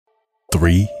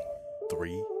Three,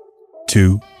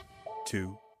 two,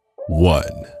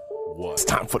 one. It's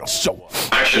time for the show.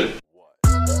 Action.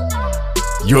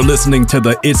 You're listening to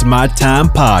the It's My Time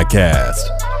podcast,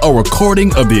 a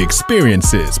recording of the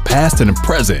experiences past and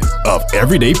present of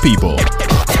everyday people.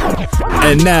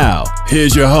 And now,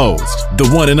 here's your host, the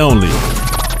one and only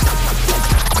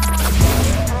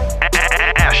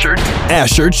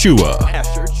Asher Chua.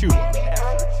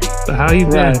 So how you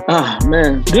been?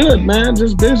 Man, good, man.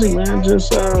 Just busy, man.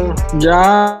 Just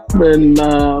job and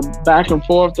back and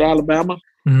forth to Alabama.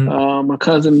 Mm-hmm. My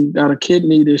cousin got a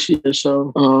kidney this year,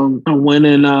 so I went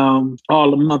in all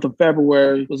the month of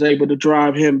February, was able to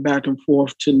drive him back and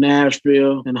forth to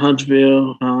Nashville and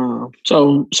Huntsville.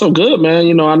 So good, man.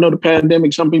 You know, I know the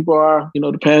pandemic, some people are,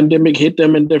 the pandemic hit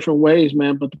them in different ways,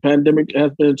 man, but the pandemic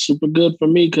has been super good for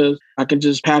me because I can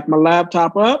just pack my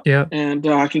laptop up and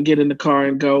I can get in the car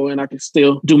and go, and I can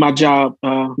still do my job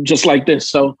just like this.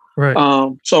 So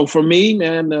right. So for me,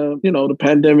 man, the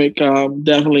pandemic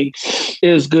definitely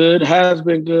is good, has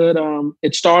been good.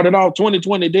 It started off,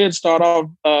 2020 did start off,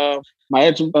 my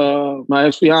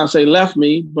ex-fiance left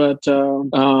me, but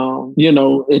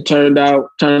it turned out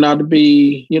to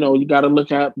be, you got to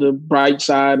look at the bright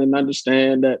side and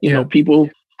understand that, people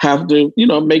have to,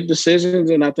 make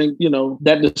decisions. And I think,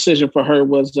 that decision for her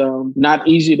was not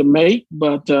easy to make,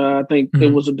 but I think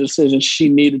it was a decision she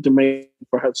needed to make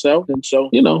for herself. And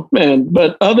so,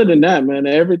 but other than that, man,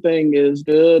 everything is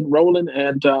good, rolling.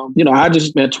 And,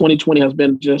 2020 has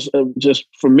been just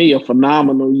for me, a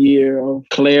phenomenal year of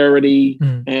clarity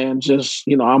and just,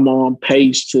 I'm on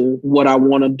pace to what I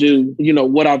want to do,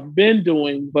 what I've been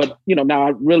doing, but, now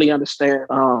I really understand,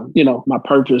 my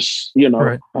purpose,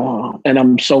 Right. And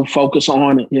I'm so focused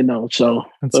on it, so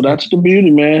that's the beauty,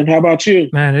 man. How about you?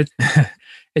 Man,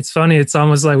 it's funny. It's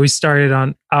almost like we started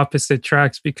on opposite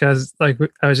tracks because, like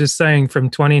I was just saying, from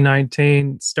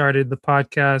 2019, started the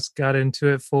podcast, got into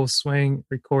it full swing,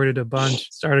 recorded a bunch,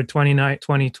 started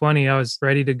 2020. I was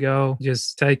ready to go,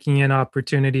 just taking in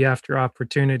opportunity after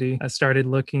opportunity. I started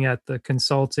looking at the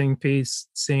consulting piece,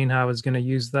 seeing how I was going to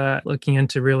use that, looking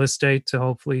into real estate to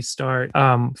hopefully start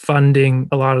funding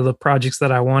a lot of the projects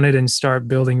that I wanted and start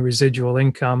building residual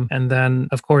income. And then,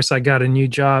 of course, I got a new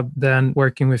job then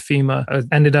working with FEMA. I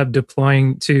ended up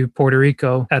deploying to Puerto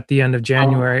Rico at the end of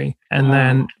January. And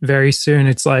then very soon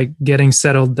it's like getting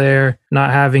settled there, not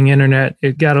having internet.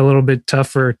 It got a little bit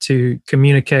tougher to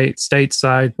communicate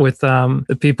stateside with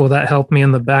the people that helped me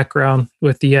in the background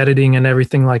with the editing and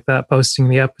everything like that, posting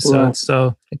the episodes.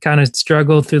 So I kind of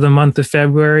struggled through the month of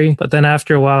February, but then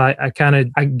after a while,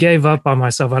 I gave up on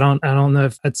myself. I don't know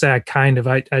if I'd say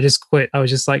I just quit. I was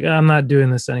just like, I'm not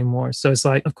doing this anymore. So it's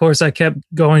like, of course, I kept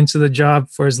going to the job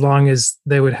for as long as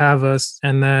they would have us.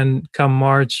 And then come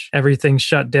March, everything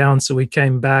shut down. So we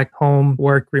came back home,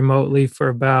 worked remotely for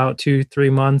about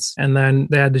 2-3 months. And then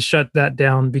they had to shut that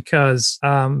down because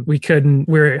we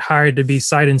were hired to be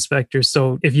site inspectors.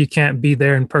 So if you can't be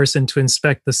there in person to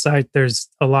inspect the site, there's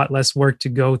a lot less work to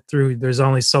go through. There's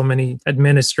only so many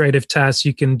administrative tasks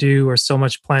you can do or so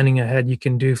much planning ahead you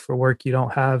can do for work you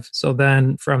don't have. So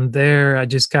then from there, I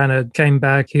just kind of came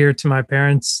back here to my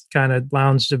parents, kind of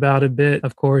lounged about a bit.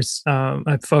 Of course,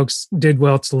 my folks did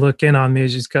well to look in on me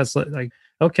just because like,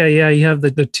 okay, yeah, you have the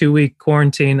 2-week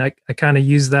quarantine. I kind of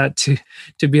use that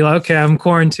to be like, okay, I'm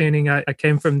quarantining. I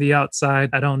came from the outside.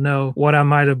 I don't know what I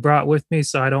might have brought with me,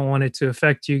 so I don't want it to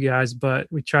affect you guys, but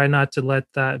we try not to let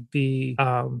that be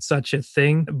such a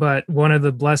thing. But one of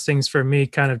the blessings for me,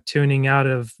 kind of tuning out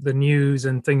of the news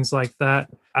and things like that,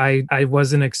 I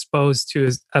wasn't exposed to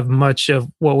as much of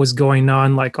what was going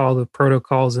on, like all the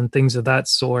protocols and things of that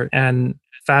sort. And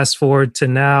fast forward to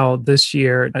now, this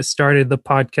year, I started the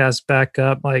podcast back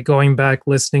up, like going back,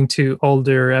 listening to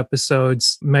older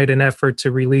episodes, made an effort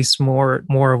to release more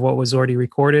of what was already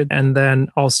recorded, and then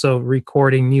also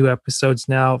recording new episodes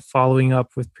now, following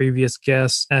up with previous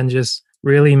guests, and just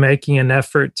really making an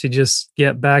effort to just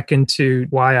get back into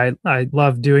why I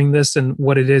love doing this and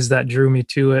what it is that drew me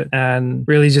to it, and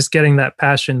really just getting that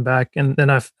passion back. And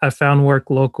then I found work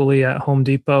locally at Home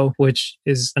Depot, which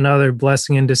is another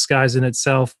blessing in disguise in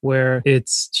itself, where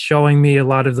it's showing me a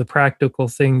lot of the practical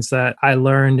things that I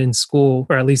learned in school,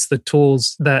 or at least the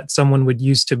tools that someone would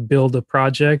use to build a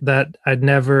project that I'd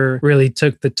never really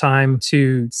took the time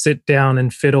to sit down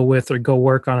and fiddle with or go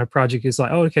work on a project. It's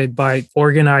like, oh, okay, by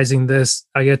organizing this,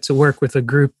 I get to work with a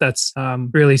group that's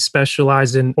really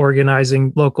specialized in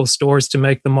organizing local stores to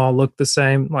make them all look the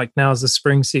same. Like now is the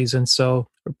spring season, so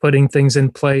we're putting things in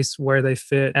place where they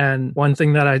fit. And one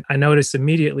thing that I noticed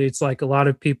immediately, it's like a lot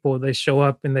of people, they show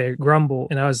up and they grumble.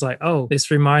 And I was like, oh,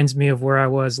 this reminds me of where I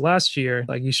was last year.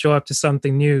 Like you show up to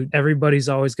something new, everybody's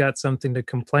always got something to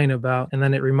complain about. And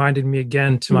then it reminded me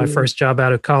again to my first job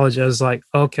out of college. I was like,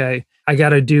 okay, I got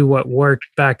to do what worked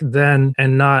back then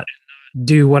and not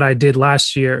do what I did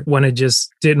last year when it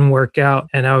just didn't work out.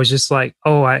 And I was just like,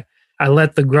 oh, I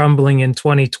let the grumbling in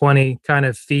 2020 kind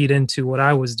of feed into what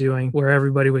I was doing, where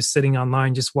everybody was sitting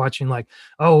online just watching like,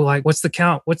 oh, like, what's the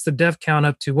count? What's the death count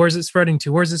up to? Where's it spreading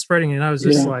to? Where's it spreading? And I was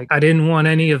just like, I didn't want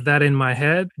any of that in my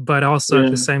head, but also at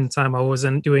the same time, I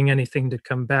wasn't doing anything to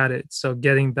combat it. So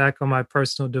getting back on my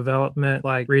personal development,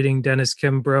 like reading Dennis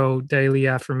Kimbrough, daily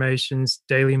affirmations,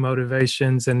 daily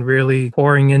motivations, and really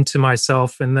pouring into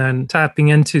myself and then tapping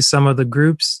into some of the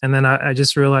groups. And then I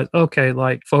just realized, okay,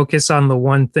 like focus on the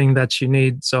one thing that you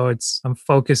need. So I'm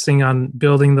focusing on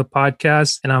building the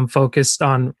podcast and I'm focused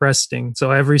on resting.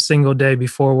 So every single day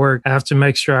before work, I have to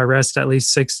make sure I rest at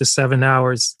least 6 to 7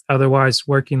 hours. Otherwise,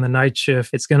 working the night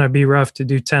shift, it's going to be rough to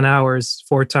do 10 hours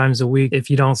 4 times a week if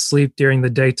you don't sleep during the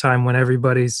daytime when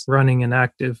everybody's running and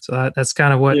active. So that's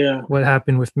kind of what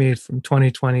happened with me from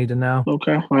 2020 to now.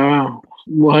 Okay. Wow.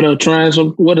 What a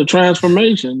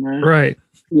transformation, man. Right.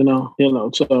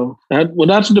 So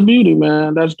that's the beauty,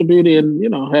 man. That's the beauty. And,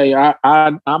 hey,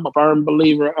 I'm a firm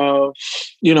believer of,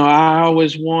 I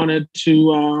always wanted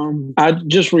to, I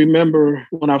just remember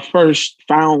when I first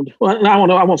found, I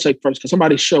won't say first, because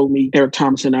somebody showed me Eric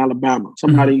Thomas in Alabama.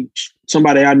 Somebody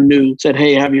I knew said,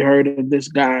 hey, have you heard of this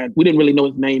guy? We didn't really know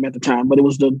his name at the time, but it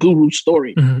was the Guru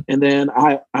Story. And then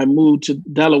I moved to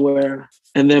Delaware.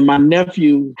 And then my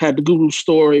nephew had the Guru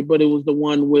Story, but it was the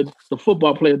one with the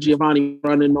football player Giovanni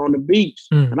running on the beach.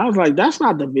 And I was like, that's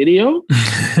not the video.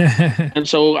 And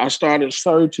so I started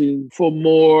searching for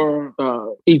more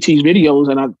ET's videos,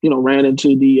 and I, ran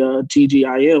into the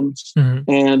TGIMs.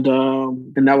 And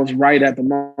that was right at the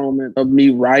moment of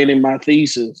me writing my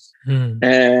thesis.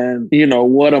 And,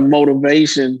 what a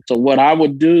motivation. So what I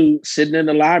would do sitting in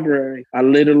the library, I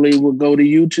literally would go to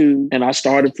YouTube, and I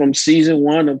started from season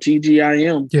 1 of TGIM.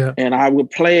 And I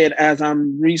would play it as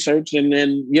I'm researching.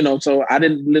 And, so I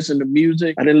didn't listen to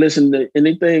music. I didn't listen to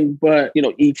anything but,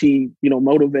 ET,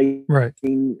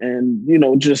 motivating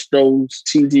and, just those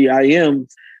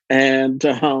TGIMs. And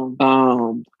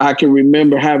I can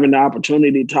remember having the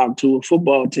opportunity to talk to a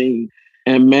football team.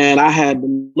 And man, I had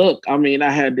the look. I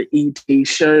had the ET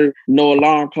shirt, no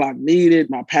alarm clock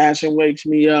needed. My passion wakes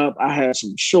me up. I had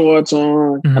some shorts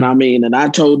on. And I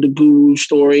told the Guru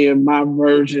Story in my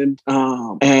version.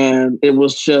 And it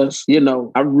was just,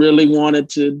 I really wanted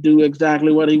to do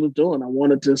exactly what he was doing. I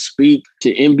wanted to speak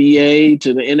to NBA,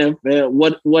 to the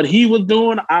NFL. What he was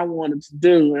doing, I wanted to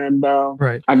do. And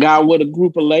I got with a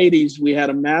group of ladies. We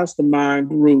had a mastermind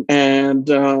group, and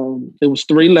it was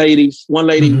 3 ladies. One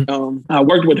lady, I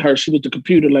worked with her. She was the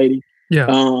computer lady. At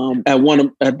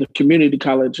the community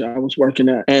college I was working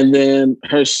at. And then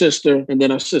her sister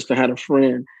had a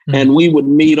friend. And we would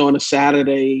meet on a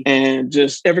Saturday, and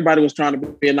just everybody was trying to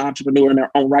be an entrepreneur in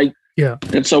their own right.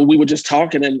 And so we were just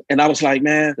talking, and I was like,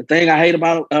 man, the thing I hate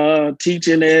about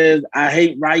teaching is I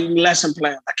hate writing lesson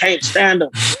plans. I can't stand them.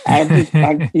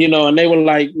 And they were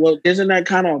like, well, isn't that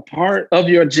kind of a part of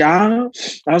your job?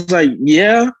 I was like,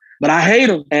 yeah. But I hate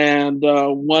them. And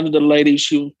one of the ladies,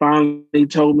 she finally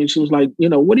told me, she was like,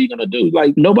 what are you going to do?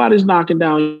 Like, nobody's knocking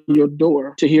down your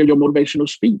door to hear your motivational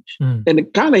speech. And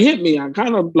it kind of hit me. I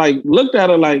kind of looked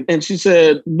at her and she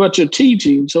said, but you're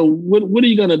teaching. So what are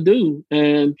you going to do?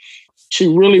 And she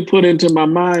really put into my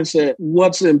mindset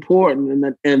what's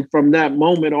important. And from that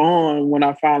moment on, when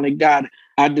I finally got it,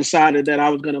 I decided that I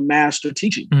was going to master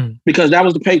teaching because that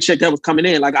was the paycheck that was coming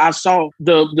in. Like I saw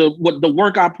the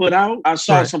work I put out, I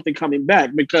saw something coming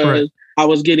back because I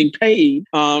was getting paid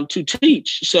to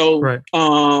teach. So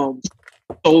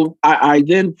So I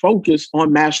then focused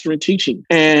on mastering teaching.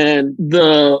 And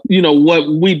what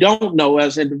we don't know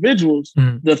as individuals,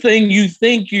 the thing you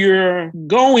think you're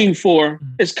going for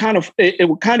is it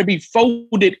will kind of be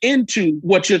folded into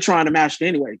what you're trying to master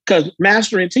anyway. Because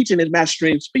mastering teaching is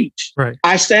mastering speech.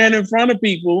 I stand in front of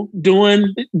people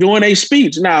doing a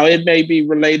speech. Now, it may be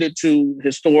related to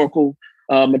historical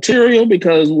material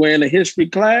because we're in a history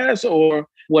class or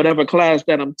whatever class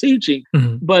that I'm teaching,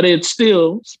 but it's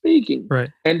still speaking.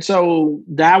 And so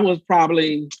that was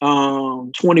probably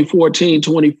 2014,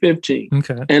 2015.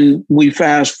 And we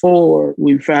fast forward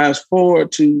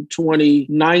to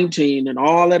 2019, and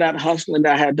all of that hustling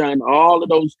that I had done, all of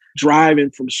those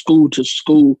driving from school to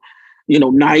school,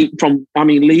 night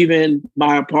leaving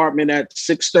my apartment at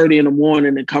 6:30 in the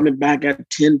morning and coming back at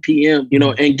 10 p.m.,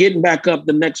 and getting back up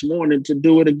the next morning to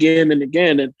do it again and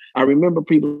again. And I remember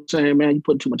people saying, man, you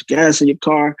put too much gas in your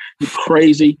car. You're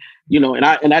crazy.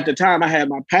 And at the time I had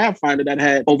my Pathfinder that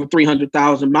had over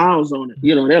 300,000 miles on it.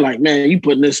 They're like, man, you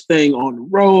putting this thing on the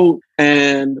road.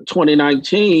 And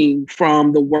 2019,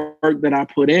 from the work that I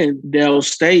put in, Dell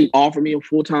State offered me a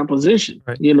full-time position,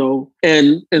 right.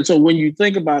 And so when you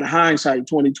think about hindsight,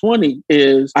 2020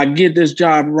 is I get this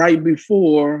job right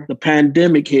before the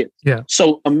pandemic hit. Yeah.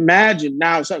 So imagine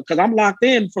now, because I'm locked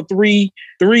in for three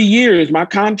years. My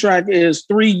contract is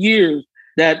 3 years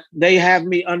that they have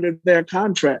me under their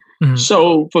contract. Mm-hmm.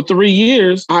 So for 3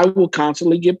 years, I will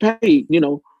constantly get paid,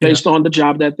 based on the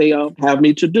job that they have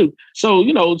me to do. So,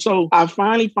 so I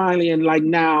finally, and like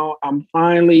now I'm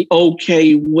finally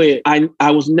okay with, I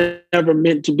was never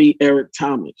meant to be Eric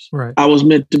Thomas. Right. I was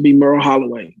meant to be Merle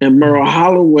Holloway. And Merle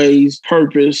Holloway's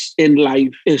purpose in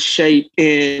life is shaped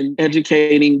in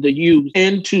educating the youth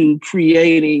into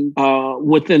creating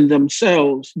within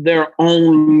themselves their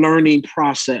own learning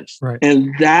process. Right.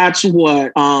 And that's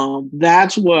what,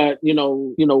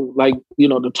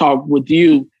 to talk with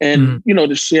you and,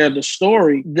 to share the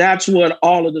story. That's what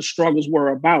all of the struggles were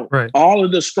about. Right. All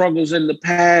of the struggles in the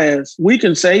past, we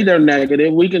can say they're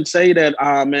negative. We can say that,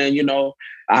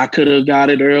 I could have got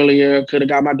it earlier, could have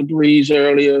got my degrees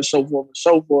earlier, so forth and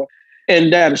so forth.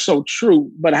 And that is so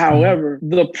true. But however,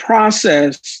 the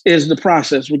process is the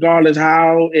process, regardless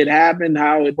how it happened,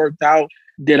 how it worked out.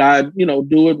 Did I,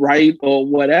 do it right or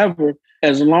whatever?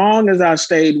 As long as I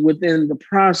stayed within the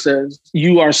process,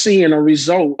 you are seeing a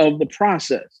result of the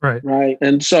process. Right. Right.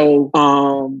 And so,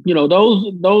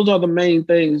 those are the main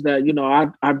things that,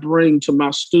 I bring to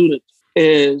my students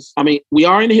is, we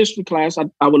are in a history class.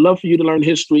 I would love for you to learn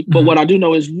history. But what I do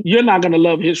know is you're not going to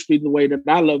love history the way that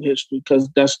I love history, because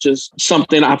that's just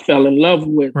something I fell in love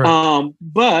with. Right.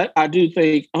 But I do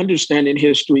think understanding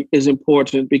history is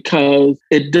important because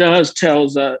it does tell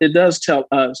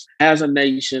us as a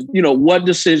nation, what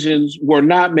decisions were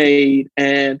not made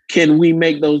and can we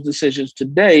make those decisions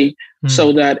today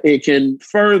so that it can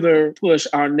further push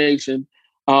our nation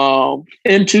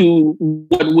into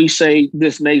what we say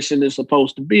this nation is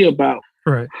supposed to be about.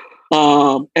 Right.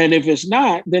 And if it's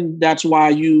not, then that's why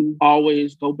you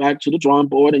always go back to the drawing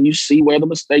board and you see where the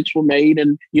mistakes were made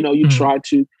and, you try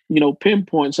to,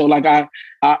 pinpoint. So like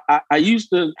I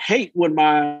used to hate when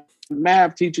my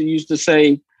math teacher used to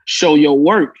say, show your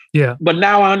work. Yeah. But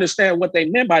now I understand what they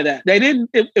meant by that. They didn't,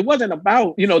 it wasn't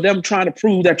about, them trying to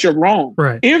prove that you're wrong.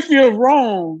 Right. If you're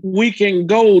wrong, we can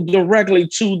go directly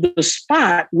to the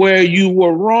spot where you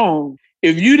were wrong.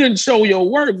 If you didn't show your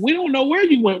work, we don't know where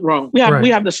you went wrong. We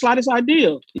have the slightest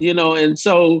idea, and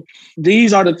so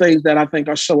these are the things that I think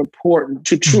are so important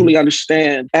to truly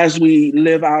understand as we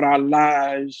live out our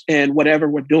lives and whatever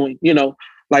we're doing,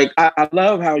 Like, I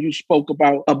love how you spoke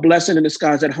about a blessing in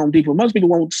disguise at Home Depot. Most people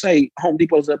won't say Home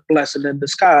Depot is a blessing in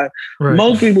disguise. Right.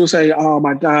 Most people say, oh,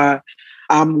 my God,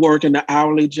 I'm working an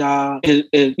hourly job.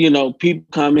 People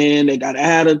come in, they got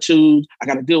attitudes. I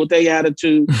got to deal with their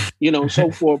attitude,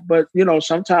 so forth. But,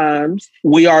 sometimes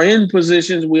we are in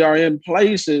positions, we are in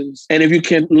places. And if you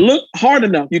can look hard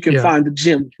enough, you can find the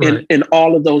gem in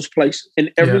all of those places,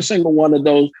 in every single one of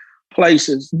those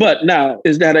places. But now,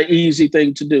 is that an easy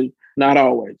thing to do? Not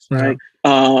always, right?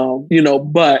 But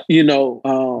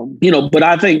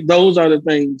I think those are the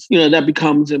things, that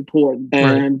becomes important.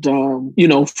 And,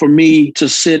 for me to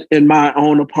sit in my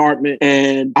own apartment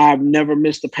and I've never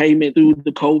missed a payment through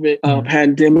the COVID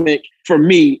pandemic, for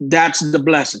me, that's the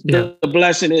blessing. Yeah. The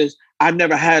blessing is I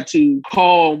never had to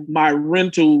call my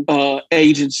rental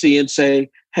agency and say,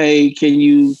 hey, can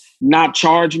you not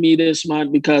charge me this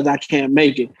month because I can't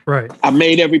make it. Right. I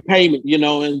made every payment,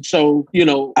 and so,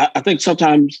 I think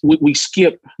sometimes we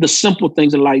skip the simple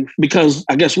things in life because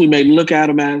I guess we may look at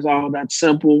them as, oh, that's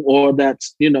simple or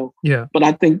that's, but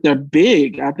I think they're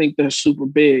big. I think they're super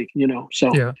big,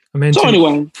 so. Yeah.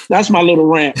 Anyway, that's my little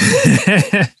rant.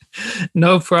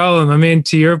 No problem.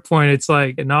 To your point, it's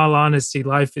like, in all honesty,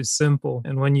 life is simple.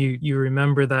 And when you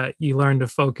remember that, you learn to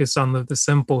focus on the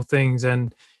simple things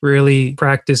and really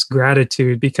practice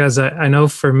gratitude. Because I know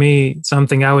for me,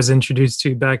 something I was introduced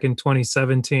to back in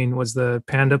 2017 was the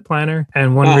Panda Planner.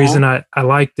 And one reason I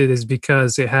liked it is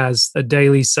because it has a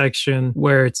daily section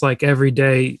where it's like every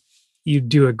day you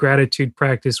do a gratitude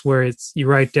practice where you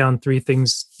write down 3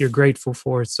 things you're grateful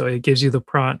for. So it gives you the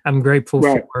prompt. I'm grateful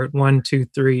for 1, 2,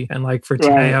 3. And like for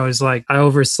today, I was like, I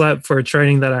overslept for a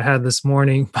training that I had this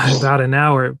morning by about an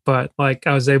hour, but like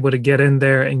I was able to get in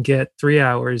there and get 3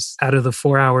 hours out of the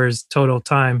 4 hours total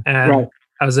time. And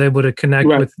I was able to connect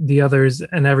Right. with the others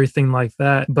and everything like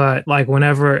that. But like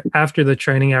whenever after the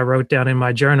training, I wrote down in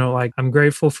my journal, like, I'm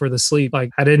grateful for the sleep.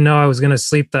 Like, I didn't know I was going to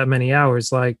sleep that many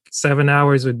hours. Like 7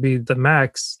 hours would be the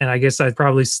max. And I guess I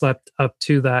probably slept up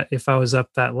to that if I was up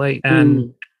that late.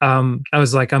 And I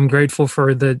was like, I'm grateful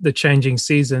for the changing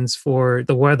seasons, for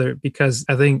the weather, because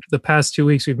I think the past 2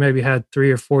 weeks we've maybe had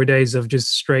 3 or 4 days of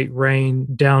just straight rain,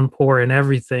 downpour and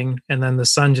everything. And then the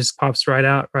sun just pops right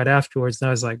out right afterwards. And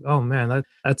I was like, oh man,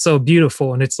 that's so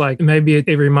beautiful. And it's like, maybe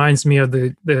it reminds me of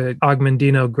the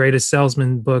Ogmandino Greatest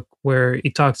Salesman book, where he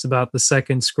talks about the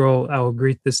second scroll, I will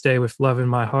greet this day with love in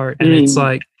my heart. And it's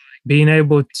like, being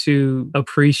able to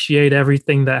appreciate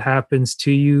everything that happens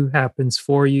to you, happens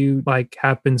for you, like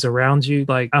happens around you.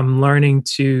 Like I'm learning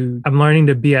to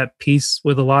be at peace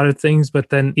with a lot of things. But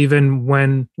then even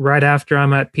when right after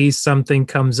I'm at peace, something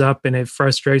comes up and it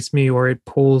frustrates me, or it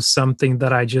pulls something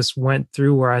that I just went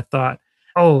through where I thought,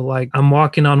 oh, like I'm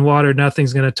walking on water,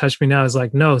 nothing's going to touch me now. It's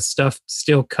like, no, stuff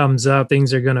still comes up.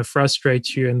 Things are going to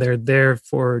frustrate you. And they're there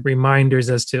for reminders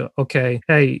as to, okay,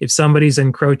 hey, if somebody's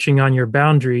encroaching on your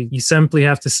boundary, you simply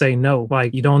have to say no.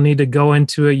 Like you don't need to go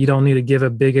into it. You don't need to give a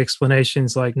big explanation.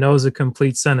 It's like, no is a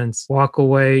complete sentence. Walk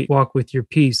away, walk with your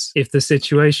peace. If the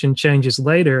situation changes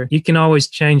later, you can always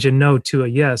change a no to a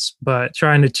yes, but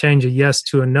trying to change a yes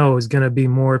to a no is going to be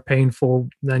more painful.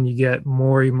 Then you get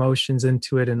more emotions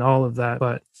into it and all of that.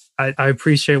 But I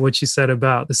appreciate what you said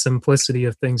about the simplicity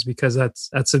of things, because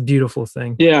that's a beautiful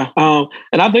thing. Yeah.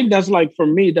 And I think that's like, for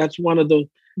me, that's one of the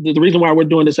reason why we're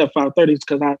doing this at 5:30 is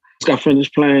because I just got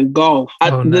finished playing golf.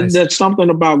 Nice. There's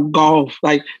something about golf,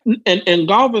 like, and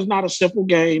golf is not a simple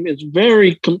game. It's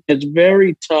very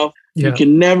tough. Yeah. You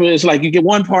can never, it's like you get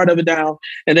one part of it down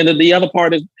and then the other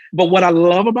part is, but what I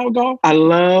love about golf, I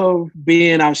love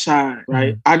being outside,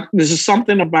 right? This is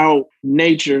something about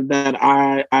nature that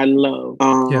I love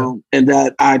and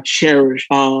that I cherish.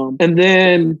 And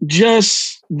then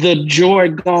just the joy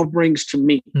golf brings to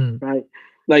me, right?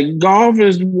 Like golf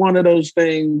is one of those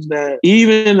things that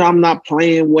even I'm not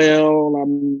playing well,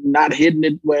 I'm not hitting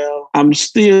it well, I'm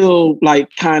still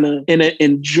like kind of in an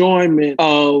enjoyment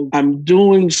of I'm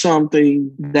doing something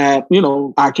that, you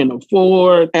know, I can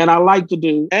afford and I like to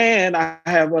do. And I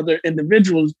have other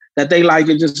individuals that they like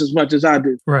it just as much as I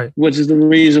do. Right. Which is the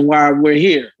reason why we're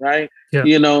here. Right. Yeah.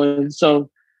 You know, and so,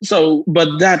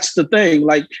 but that's the thing,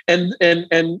 like, and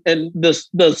the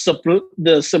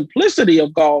simplicity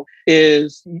of golf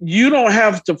is you don't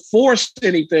have to force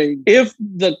anything. If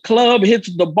the club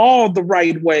hits the ball the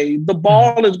right way, the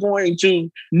ball is going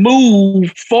to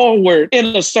move forward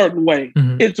in a certain way.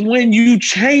 It's when you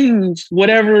change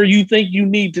whatever you think you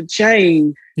need to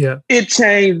change. Yeah, it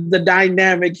changed the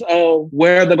dynamics of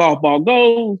where the golf ball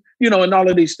goes, you know, and all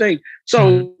of these things.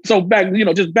 So back, you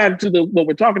know, just back to what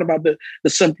we're talking about, the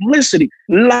simplicity.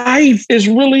 Life is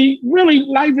really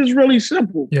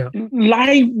simple. Yeah.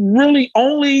 Life really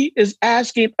only is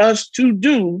asking us to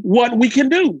do what we can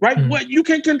do, right? What you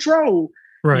can control.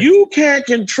 Right. You can't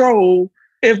control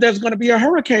if there's going to be a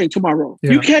hurricane tomorrow.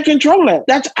 Yeah. You can't control that.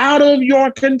 That's out of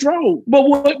your control. But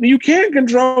what you can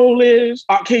control is,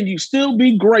 can you still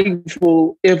be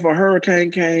grateful if a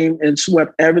hurricane came and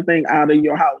swept everything out of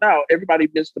your house? Now, everybody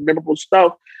missed the memorable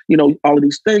stuff, you know, all of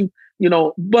these things, you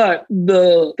know, but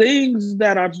the things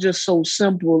that are just so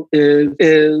simple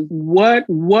is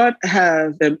what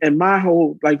has, and my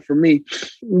whole, like for me,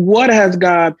 what has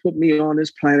God put me on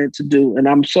this planet to do? And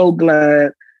I'm so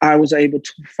glad I was able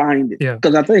to find it.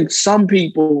 Because I think some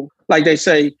people, like they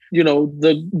say, you know,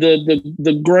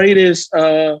 the greatest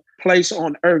place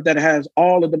on earth that has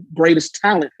all of the greatest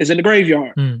talent is in the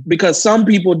graveyard. Because some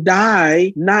people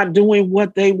die not doing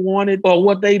what they wanted or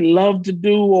what they love to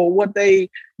do or what they,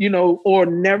 you know, or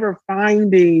never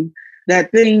finding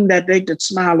that thing that they could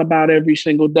smile about every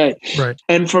single day. Right.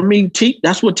 And for me,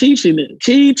 that's what teaching is.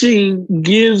 Teaching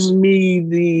gives me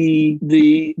the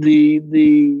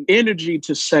energy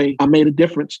to say, I made a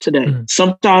difference today.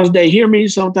 Sometimes they hear me.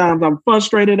 Sometimes I'm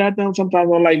frustrated at them.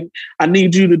 Sometimes I'm like, I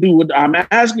need you to do what I'm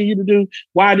asking you to do.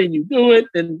 Why didn't you do it?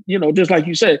 And, you know, just like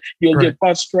you said, you'll get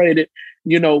frustrated.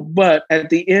 You know, but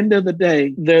at the end of the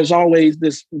day, there's always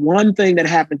this one thing that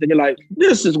happens and you're like,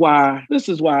 this is why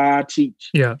I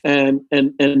teach. Yeah. And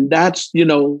that's,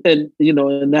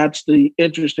 and that's the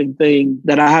interesting thing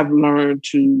that I have learned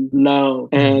to love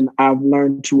and I've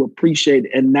learned to appreciate.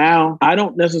 And now I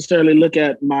don't necessarily look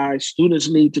at my students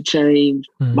need to change.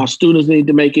 My students need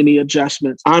to make any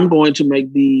adjustments. I'm going to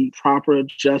make the proper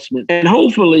adjustment. And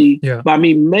hopefully by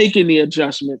me making the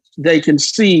adjustments, they can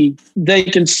see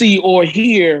or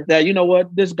hear that, you know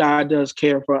what, this guy does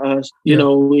care for us. You Yeah.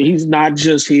 know, he's not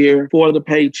just here for the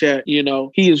paycheck. You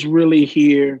know, he is really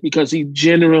here because he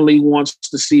genuinely wants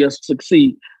to see us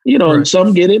succeed. You know, Right. and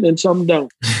some get it and some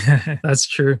don't. That's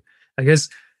true. I guess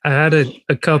I had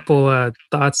a couple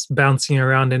thoughts bouncing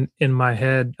around in my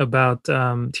head about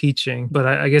teaching, but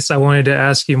I guess I wanted to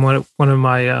ask you one of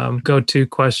my go-to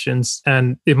questions,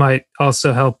 and it might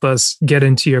also help us get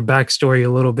into your backstory a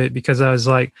little bit, because I was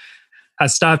like, I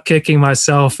stopped kicking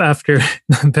myself after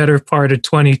the better part of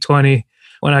 2020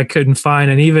 when I couldn't find,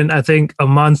 and even I think a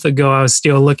month ago I was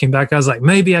still looking back. I was like,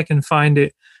 maybe I can find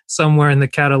it somewhere in the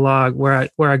catalog where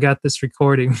I got this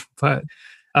recording, but.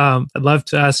 I'd love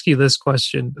to ask you this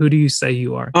question. Who do you say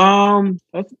you are?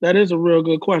 That is a real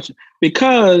good question,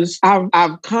 because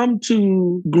I've come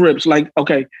to grips. Like,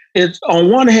 okay, it's on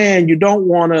one hand, you don't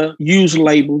want to use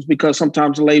labels because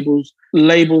sometimes labels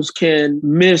can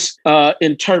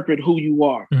misinterpret who you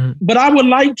are. Mm-hmm. But I would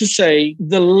like to say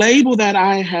the label that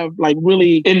I have like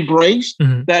really embraced,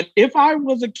 Mm-hmm. that if I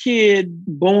was a kid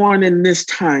born in this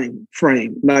time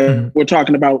frame, like Mm-hmm. we're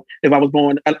talking about, if I was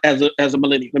born as a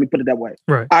millennial, let me put it that way.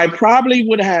 Right. I probably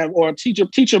would have, or a teacher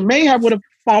would have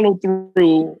followed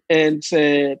through and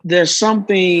said, there's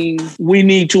something we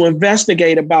need to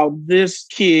investigate about this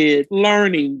kid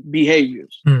learning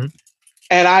behaviors. Mm-hmm.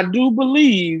 And I do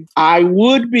believe I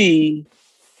would be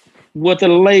with a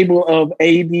label of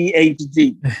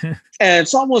ADHD. And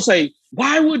some will say,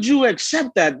 why would you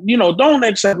accept that? You know, don't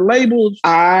accept labels.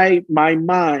 My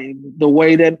mind, the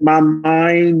way that my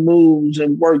mind moves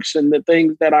and works, and the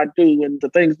things that I do and the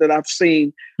things that I've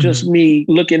seen, just me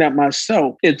looking at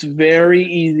myself, it's very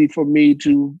easy for me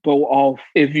to go off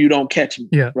if you don't catch me.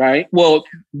 Yeah. Right. Well,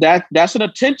 that's an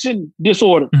attention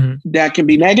disorder that can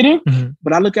be negative,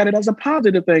 but I look at it as a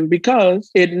positive thing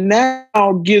because it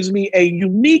now gives me a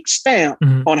unique stamp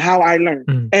on how I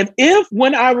learn. And if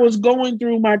when I was going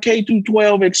through my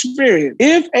K-12 experience,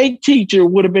 if a teacher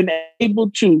would have been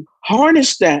able to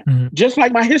harness that, just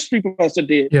like my history professor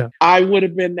did, I would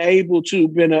have been able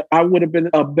to I would have been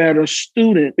a better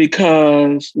student,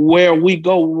 because where we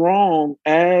go wrong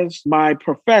as my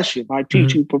profession, my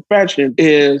teaching profession,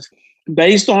 is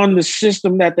based on the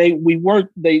system that they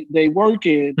work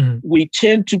in. We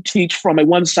tend to teach from a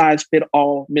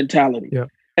one-size-fit-all mentality. Yeah.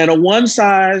 And a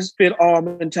one-size-fit-all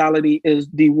mentality is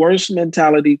the worst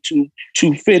mentality to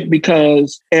fit,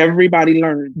 because everybody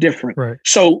learns different. Right.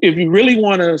 So if you really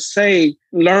want to say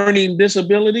learning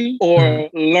disability or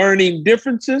learning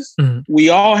differences, we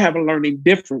all have a learning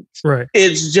difference. Right.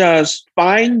 It's just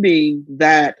finding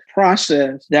that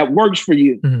process that works for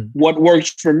you. What works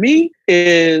for me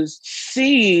is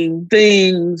seeing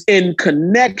things in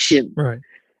connection. Right.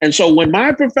 And so when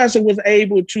my professor was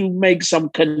able to make some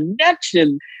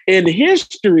connection in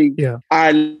history,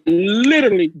 I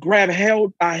literally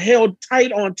held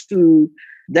tight onto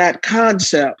that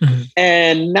concept.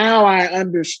 And now I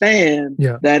understand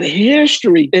that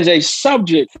history is a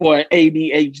subject for an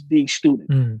ADHD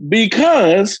student,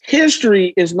 because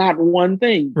history is not one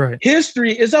thing. Right.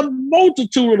 History is a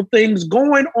multitude of things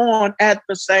going on at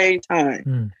the same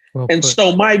time. Well and put.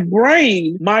 So my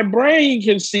brain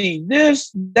can see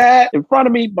this, that in front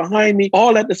of me, behind me,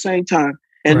 all at the same time.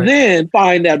 And then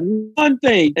find that one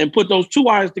thing and put those two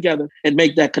eyes together and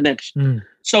make that connection.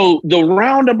 So the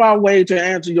roundabout way to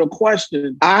answer your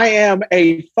question, I am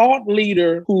a thought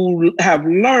leader who have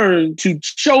learned to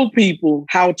show people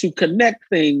how to connect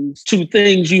things to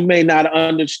things you may not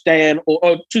understand,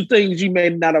 or to things you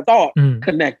may not have thought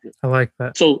connected. I like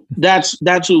that. So that's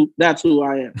who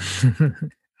I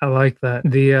am. I like that.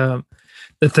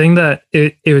 The thing that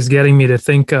it was getting me to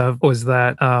think of was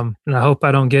that, and I hope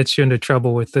I don't get you into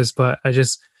trouble with this, but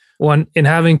in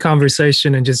having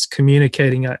conversation and just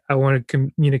communicating, I want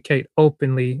to communicate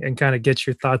openly and kind of get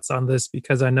your thoughts on this,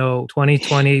 because I know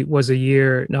 2020 was a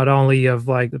year not only of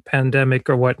like the pandemic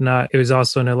or whatnot, it was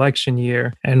also an election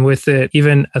year. And with it,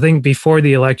 even I think before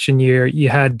the election year,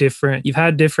 you've had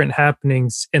different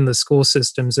happenings in the school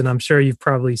systems. And I'm sure you've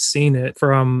probably seen it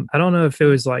from, I don't know if it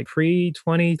was like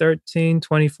pre-2013,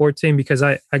 2014, because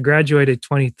I graduated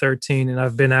 2013 and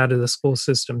I've been out of the school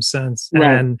system since. Right.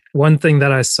 And one thing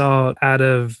that I saw out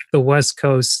of the West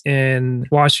Coast in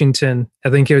Washington, I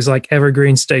think it was like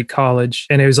Evergreen State College.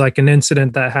 And it was like an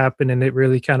incident that happened and it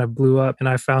really kind of blew up. And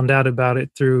I found out about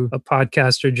it through a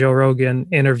podcaster, Joe Rogan,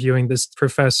 interviewing this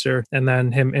professor and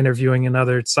then him interviewing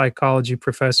another psychology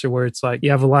professor, where it's like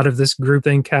you have a lot of this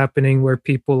groupthink happening where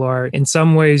people are in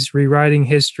some ways rewriting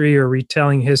history or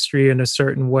retelling history in a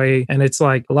certain way. And it's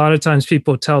like a lot of times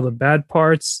people tell the bad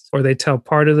parts, or they tell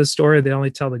part of the story. They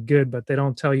only tell the good, but they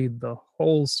don't tell you the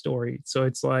whole story. So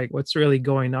it's like, what's really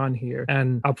going on here?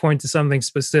 And I'll point to something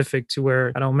specific to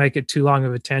where I don't make it too long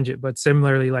of a tangent, but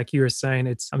similarly, like you were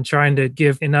saying, I'm trying to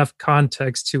give enough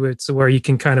context to it so where you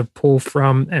can kind of pull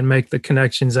from and make the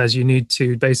connections as you need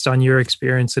to based on your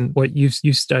experience and what you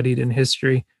studied in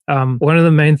history. One of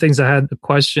the main things I had a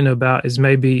question about is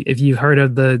maybe if you've heard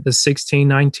of the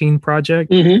 1619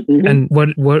 Project, and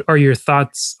what are your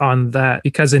thoughts on that?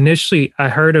 Because initially I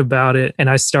heard about it and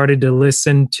I started to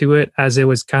listen to it as it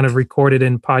was kind of recorded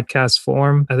in podcast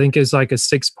form. I think it's like a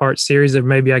 6-part series, or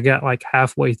maybe I got like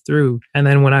halfway through. And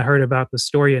then when I heard about the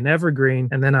story in Evergreen,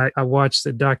 and then I watched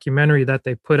the documentary that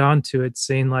they put onto it,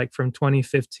 seeing like from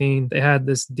 2015, they had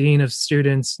this dean of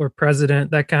students or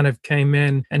president that kind of came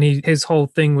in, and his whole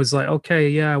thing was like, okay,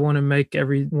 yeah, I want to make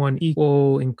everyone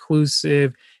equal,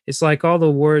 inclusive. It's like all the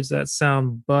words that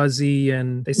sound buzzy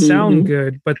and they sound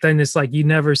good, but then it's like you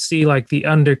never see like the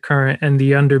undercurrent and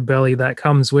the underbelly that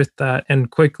comes with that.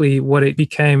 And quickly what it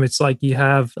became, it's like you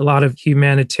have a lot of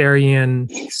humanitarian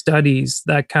studies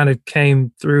that kind of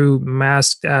came through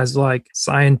masked as like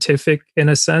scientific in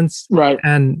a sense. Right.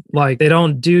 And like they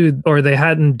don't do, or they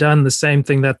hadn't done the same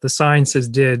thing that the sciences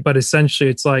did, but essentially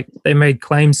it's like they made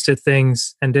claims to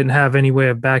things and didn't have any way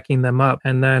of backing them up.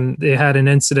 And then they had an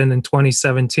incident in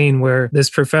 2017 where this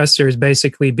professor is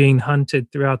basically being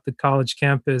hunted throughout the college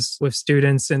campus with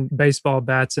students and baseball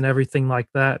bats and everything like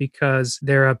that because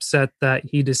they're upset that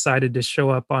he decided to show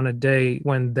up on a day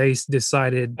when they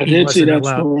decided he wasn't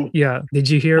allowed. Story. Yeah. Did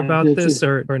you hear about this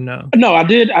or no? No, I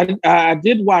did. I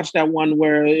did watch that one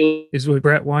where it was with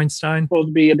Brett Weinstein. Supposed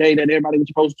to be a day that everybody was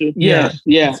supposed to. Yeah.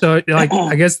 So like,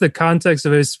 I guess the context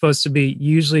of it is supposed to be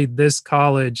usually this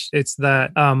college. It's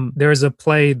that there's a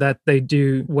play that they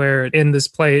do where in this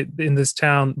play in this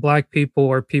town, Black people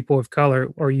or people of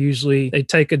color, or usually they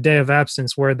take a day of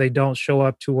absence where they don't show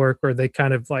up to work or they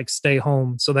kind of like stay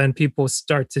home. So then people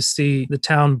start to see the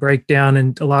town break down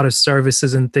and a lot of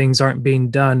services and things aren't being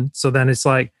done. So then it's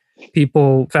like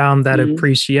people found that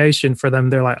appreciation for them.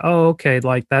 They're like, oh, okay,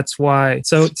 like that's why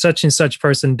so such and such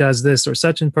person does this or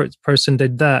such and person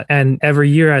did that. And every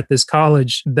year at this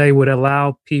college, they would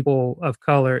allow people of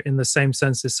color in the same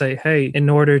sense to say, hey, in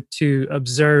order to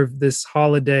observe this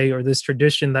holiday or this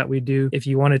tradition that we do, if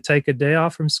you want to take a day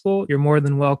off from school, you're more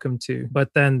than welcome to. But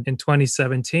then in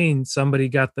 2017, somebody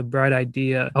got the bright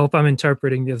idea. I hope I'm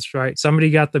interpreting this right.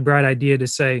 Somebody got the bright idea to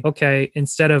say, okay,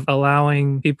 instead of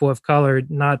allowing people of color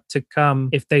not to come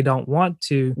if they don't want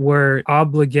to,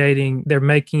 they're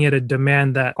making it a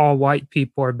demand that all white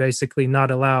people are basically not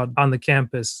allowed on the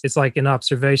campus. It's like an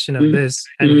observation of this.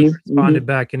 And he responded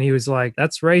back and he was like,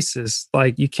 that's racist.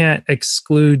 Like you can't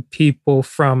exclude people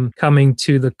from coming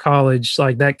to the college.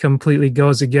 Like that completely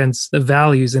goes against the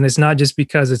values. And it's not just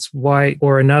because it's white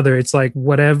or another. It's like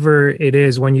whatever it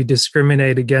is, when you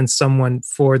discriminate against someone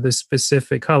for the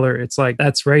specific color, it's like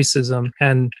that's racism.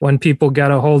 And when people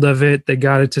got a hold of it, they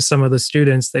got it to some of the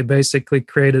students. They basically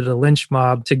created a lynch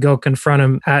mob to go confront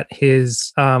him at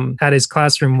his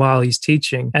classroom while he's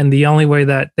teaching. And the only way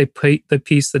that they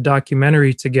piece the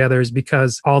documentary together is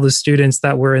because all the students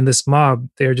that were in this mob,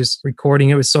 they're just recording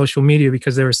it with social media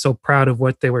because they were so proud of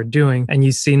what they were doing. And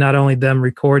you see not only them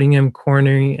recording him,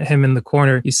 cornering him in the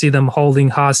corner, you see them holding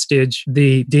hostage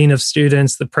the dean of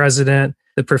students, the president,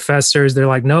 the professors. They're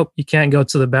like, nope, you can't go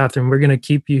to the bathroom. We're going to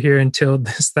keep you here until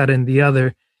this, that, and the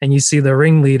other. And you see the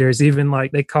ringleaders, even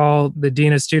like they call the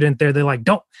dean of student there. They're like,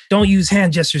 don't use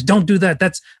hand gestures. Don't do that.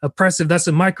 That's oppressive. That's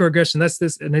a microaggression. That's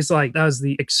this. And it's like, that was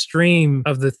the extreme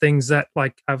of the things that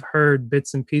like I've heard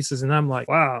bits and pieces. And I'm like,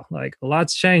 wow, like a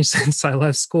lot's changed since I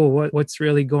left school. What's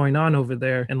really going on over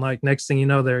there? And like, next thing you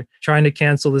know, they're trying to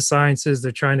cancel the sciences.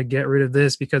 They're trying to get rid of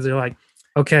this because they're like,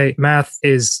 okay, math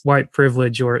is white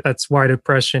privilege or that's white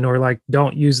oppression, or like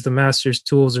don't use the master's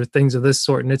tools or things of this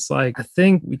sort. And it's like, I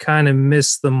think we kind of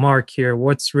missed the mark here.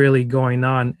 What's really going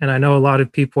on? And I know a lot of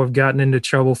people have gotten into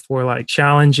trouble for like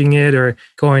challenging it or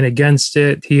going against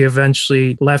it. He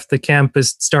eventually left the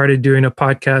campus, started doing a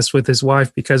podcast with his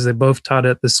wife because they both taught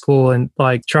at the school, and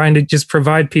like trying to just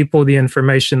provide people the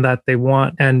information that they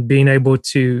want and being able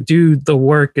to do the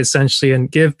work essentially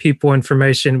and give people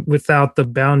information without the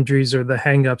boundaries or the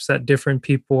hangups that different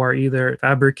people are either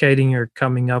fabricating or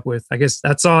coming up with. I guess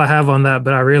that's all I have on that,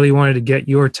 but I really wanted to get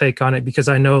your take on it because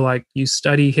I know like you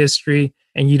study history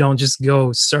and you don't just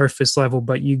go surface level,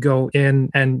 but you go in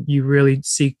and you really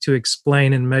seek to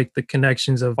explain and make the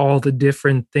connections of all the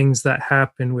different things that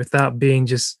happen without being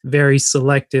just very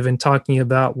selective and talking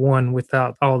about one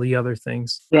without all the other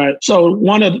things. Right. So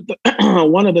one of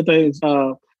the things,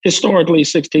 historically,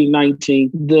 1619,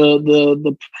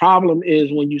 the problem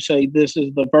is when you say this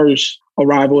is the verse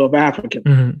arrival of Africans.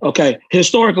 Mm-hmm. Okay,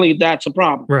 historically, that's a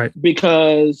problem. Right.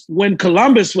 Because when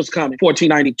Columbus was coming,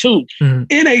 1492, Mm-hmm.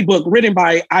 in a book written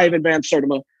by Ivan Van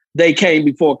Sertima, they came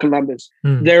before Columbus.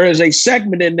 Mm-hmm. There is a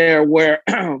segment in there where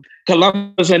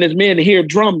Columbus and his men hear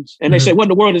drums and they Mm-hmm. say, what in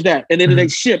the world is that? And then Mm-hmm. they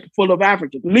ship full of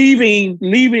Africans, leaving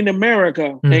America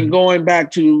Mm-hmm. and going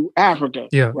back to Africa.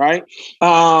 Yeah. Right.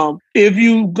 If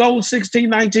you go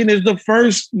 1619 is the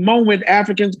first moment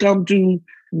Africans come to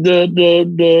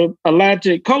the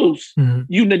Atlantic coast. Mm-hmm.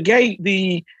 You negate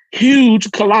the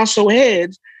huge colossal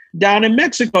heads down in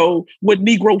Mexico with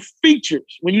Negro features.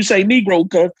 When you say Negro,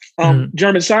 because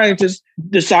German scientists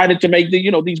decided to make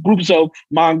these groups of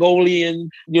Mongolian,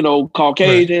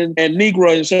 Caucasian and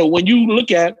Negro. And so when you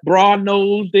look at broad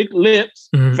nose, thick lips,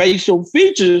 Mm-hmm. facial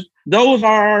features, those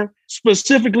are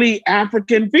specifically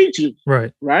African features.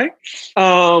 Right. Right.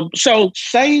 So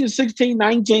saying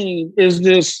 1619 is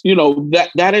this,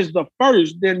 that is the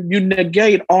first, then you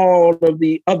negate all of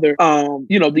the other,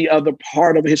 the other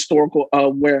part of historical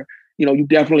where, you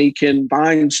definitely can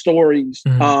find stories.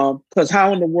 Because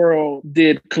how in the world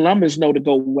did Columbus know to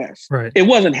go west? Right. It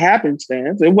wasn't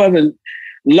happenstance. It wasn't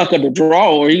luck of the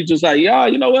draw, or he's just like, yeah,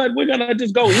 you know what, we're gonna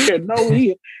just go here. No,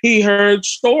 he heard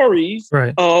stories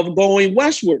of going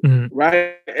westward,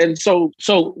 right? And so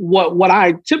what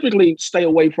I typically stay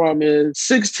away from is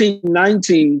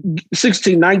 1619.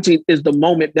 1619 is the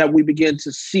moment that we begin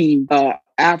to see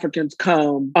Africans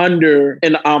come under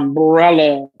an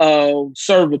umbrella of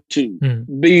servitude.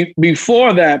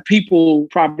 Before that, people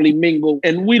probably mingle,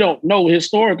 and we don't know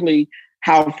historically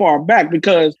how far back,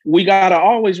 because we got to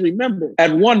always remember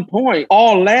at one point,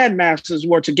 all land masses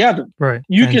were together. Right.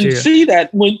 You can see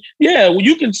that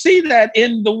you can see that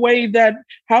in the way that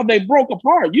how they broke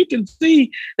apart. You can see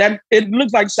that it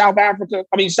looks like South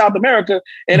America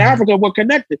and Africa were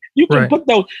connected. You can put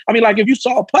those, like if you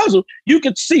saw a puzzle, you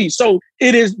could see. So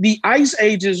it is the ice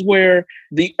ages where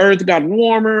the earth got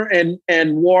warmer and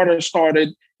water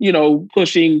started,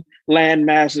 pushing land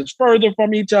masses further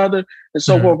from each other and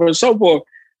so forth and so forth.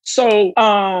 So,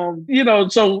 then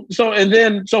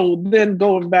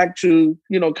going back to,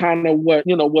 kind of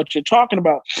what you're talking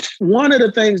about. One of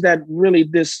the things that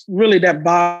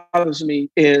that bothers me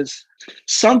is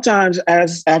sometimes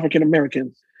as African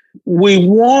Americans, we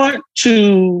want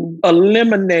to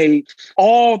eliminate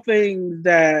all things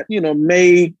that,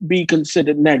 may be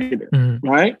considered negative,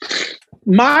 right?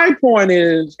 My point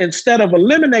is, instead of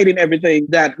eliminating everything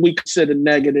that we consider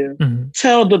negative,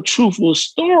 tell the truthful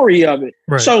story of it.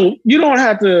 Right. So you don't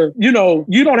have to,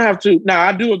 now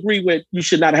I do agree with you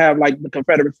should not have like the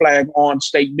Confederate flag on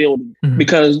state building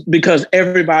because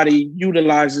everybody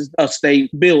utilizes a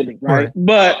state building, right?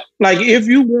 But like if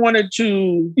you wanted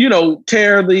to,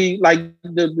 tear the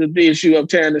issue of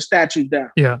tearing the statues down.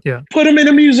 Yeah. Put them in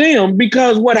a museum,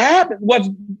 because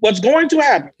what's going to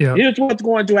happen? Here's what's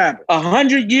going to happen.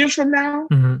 100 years from now,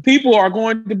 people are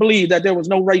going to believe that there was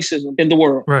no racism in the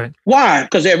world. Right. Why?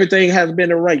 Because everything has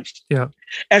been erased. Yeah.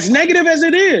 As negative as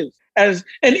it is,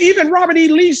 and even Robert E.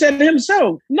 Lee said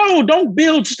himself, no, don't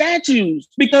build statues,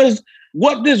 because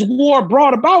what this war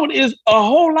brought about is a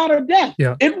whole lot of death.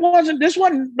 Yeah. This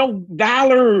wasn't no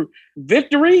valor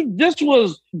victory. This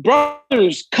was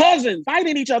brothers, cousins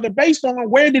fighting each other based on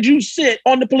where did you sit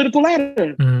on the political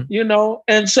ladder,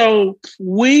 And so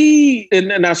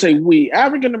and I say we,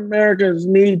 African Americans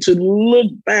need to look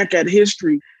back at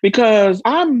history, because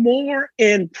I'm more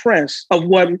impressed of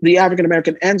what the African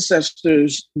American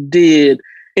ancestors did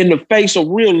in the face of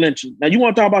real lynching. Now, you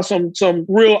want to talk about some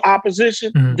real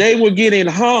opposition? They were getting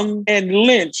hung and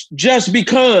lynched just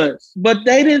because. But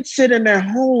they didn't sit in their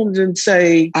homes and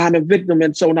say, I'm a victim,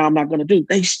 and so now I'm not going to do.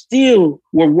 They still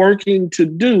were working to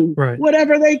do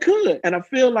whatever they could. And I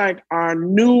feel like our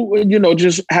new,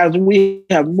 just as we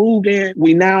have moved in,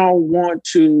 we now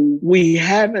we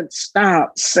haven't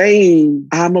stopped saying,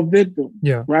 I'm a victim.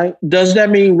 Yeah. Right? Does that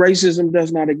mean racism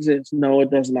does not exist? No,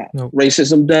 it does not. Nope.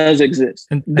 Racism does exist.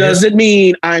 And does it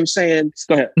mean I'm saying,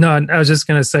 go ahead. No, I was just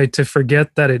going to say, to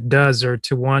forget that it does, or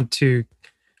to want to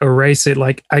erase it.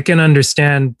 Like, I can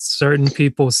understand certain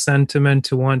people's sentiment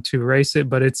to want to erase it,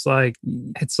 but it's like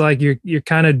you're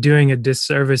kind of doing a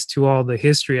disservice to all the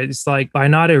history. It's like, by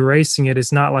not erasing it,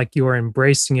 it's not like you're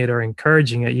embracing it or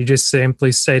encouraging it. You're just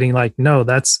simply stating like, no,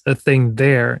 that's a thing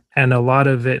there. And a lot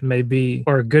of it may be,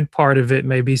 or a good part of it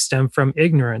may be stemmed from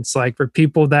ignorance. Like, for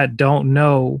people that don't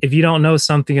know, if you don't know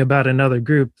something about another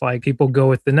group, like, people go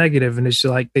with the negative, and it's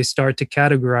like they start to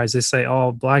categorize. They say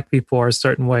all Black people are a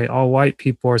certain way, all white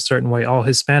people are a certain way. All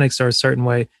Hispanics are a certain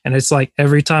way. And it's like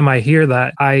every time I hear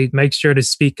that, I make sure to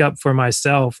speak up for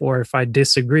myself. Or if I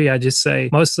disagree, I just say,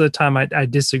 most of the time I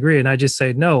disagree. And I just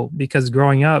say no, because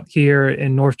growing up here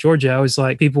in North Georgia, I was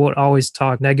like, people would always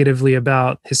talk negatively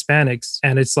about Hispanics.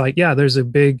 And it's like, yeah, there's a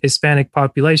big Hispanic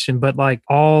population, but like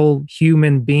all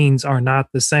human beings are not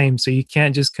the same. So you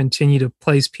can't just continue to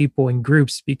place people in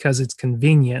groups because it's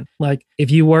convenient. Like if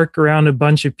you work around a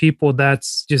bunch of people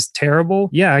that's just terrible,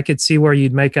 yeah, I could see where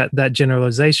you'd make that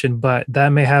generalization, but that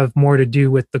may have more to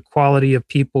do with the quality of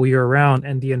people you're around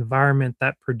and the environment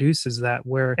that produces that,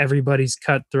 where everybody's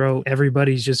cutthroat,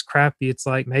 everybody's just crappy. It's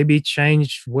like, maybe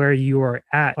change where you are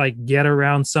at, like get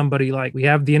around somebody. Like we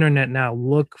have the internet now,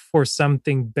 look for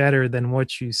something better than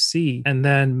what you see. And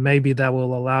then maybe that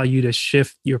will allow you to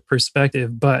shift your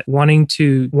perspective. But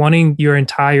wanting your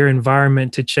entire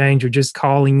environment to change or just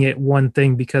calling it one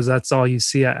thing because that's all you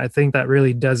see, I think that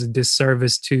really does a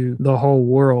disservice to the whole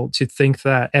world, to think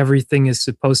that everything is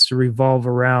supposed to revolve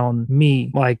around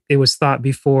me. Like it was thought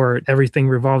before, everything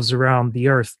revolves around the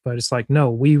earth, but it's like, no,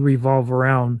 we revolve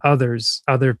around others,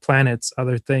 other planets,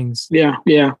 other things. Yeah.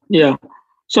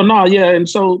 So the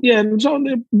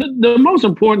most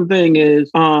important thing is,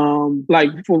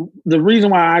 like for the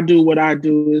reason why I do what I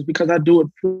do is because I do it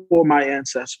for my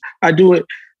ancestors. I do it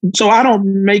so I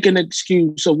don't make an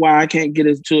excuse of why I can't get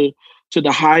into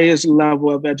the highest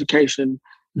level of education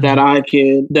that I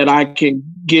can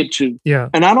get to. Yeah.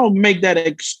 And I don't make that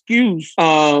excuse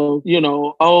of,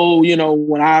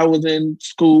 when I was in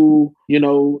school,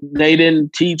 they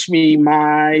didn't teach me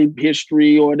my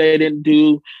history, or they didn't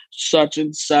do such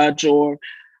and such, or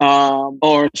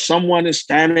someone is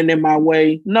standing in my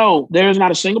way. No, there's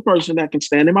not a single person that can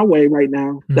stand in my way right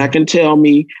now that can tell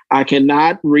me I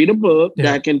cannot read a book,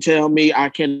 that can tell me I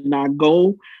cannot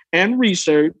go and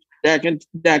research, that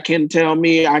can tell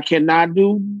me I cannot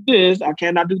do this, I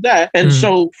cannot do that. And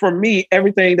so for me,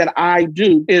 everything that I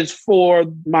do is for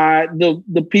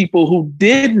the people who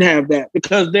didn't have that,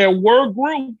 because there were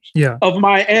groups of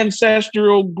my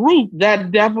ancestral group that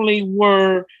definitely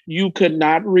were, you could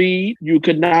not read, you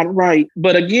could not write.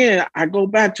 But again, I go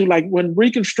back to like when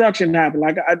Reconstruction happened,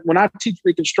 when I teach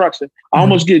Reconstruction, I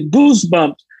almost get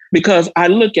goosebumps. Because I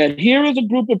look at, here is a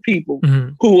group of people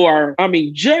who are,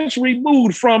 just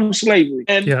removed from slavery.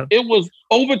 And it was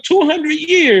over 200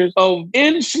 years of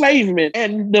enslavement.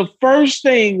 And the first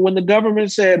thing when the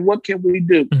government said, what can we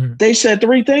do? They said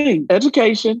three things: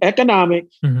 education,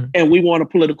 economics, and we want a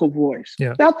political voice.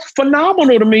 Yeah. That's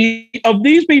phenomenal to me, of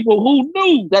these people who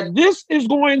knew that this is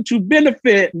going to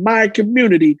benefit my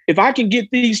community if I can get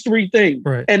these three things.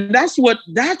 Right. And that's what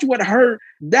hurt.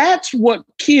 That's what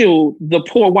killed the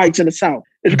poor whites in the South.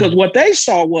 It's because what they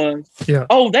saw was,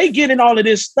 they getting all of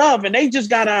this stuff and they just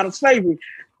got out of slavery.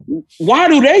 Why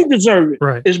do they deserve it?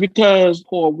 Right. It's because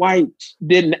poor whites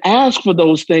didn't ask for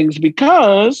those things,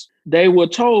 because they were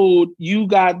told, you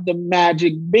got the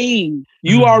magic bean.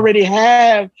 You already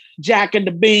have Jack and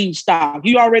the Beanstalk.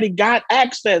 You already got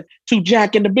access to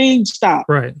Jack and the Beanstalk.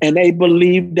 Right. And they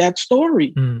believed that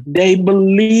story. They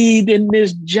believed in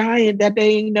this giant that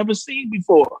they ain't never seen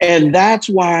before. And that's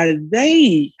why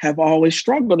they have always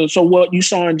struggled. And so what you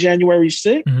saw on January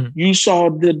 6th, you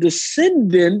saw the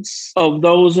descendants of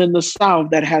those in the South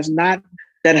that has not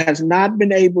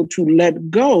been able to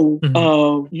let go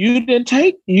of, you didn't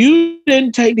take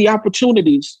the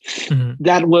opportunities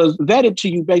that was vetted to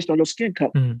you based on your skin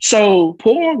color. So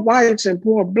poor whites and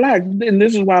poor blacks, and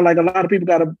this is why like a lot of people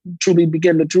got to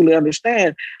begin to truly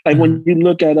understand, like when you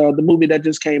look at the movie that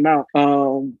just came out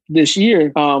this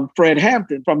year, Fred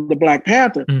Hampton from the Black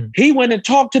Panther, he went and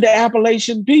talked to the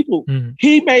Appalachian people.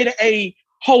 He made a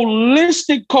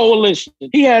holistic coalition.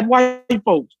 He had white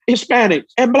folks,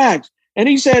 Hispanics, and blacks. And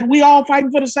he said, we all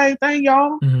fighting for the same thing,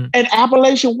 y'all. And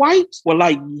Appalachian whites were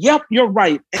like, yep, you're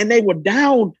right. And they were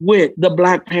down with the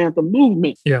Black Panther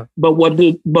movement. Yeah. But what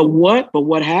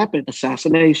happened?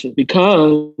 Assassination.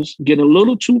 Because get a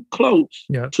little too close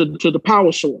to the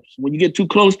power source. When you get too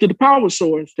close to the power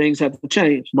source, things have to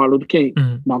change. Martin Luther King,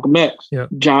 Malcolm X,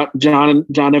 John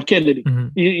F. Kennedy.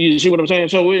 You see what I'm saying?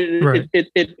 So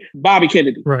Bobby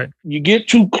Kennedy. Right. You get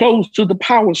too close to the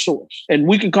power source. And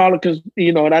we can call it, because,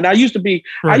 and I used to be,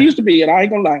 and I ain't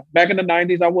gonna lie, back in the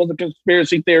 90s, I was a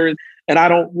conspiracy theorist, and I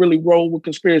don't really roll with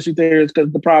conspiracy theories,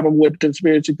 because the problem with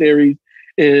conspiracy theories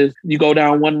is you go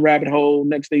down one rabbit hole,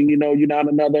 next thing you know, you're down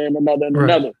another and another and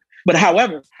another. But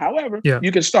however,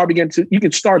 you can start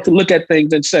to look at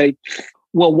things and say,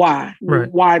 well, why?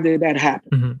 Why did that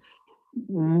happen?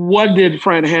 What did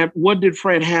Fred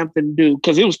Hampton do?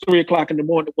 Because it was 3:00 in the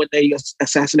morning when they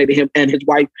assassinated him and his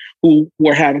wife, who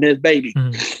were having his baby.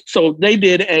 So they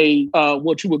did a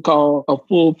what you would call a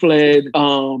full-fledged,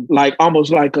 like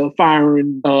almost like a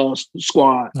firing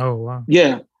squad. Oh wow.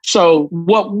 Yeah. So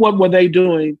what were they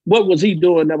doing? What was he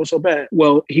doing that was so bad?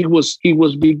 Well, he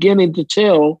was beginning to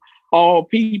tell all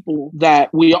people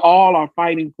that we all are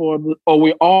fighting for, or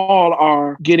we all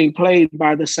are getting played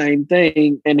by the same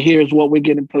thing. And here's what we're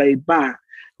getting played by,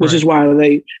 which is why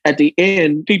they, at the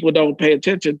end, people don't pay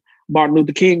attention. Martin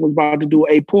Luther King was about to do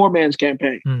a poor man's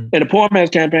campaign. And the poor man's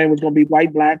campaign was going to be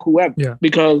white, black, whoever,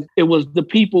 because it was the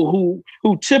people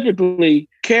who typically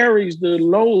carries the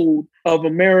load of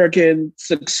American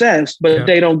success, but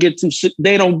they don't get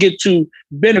to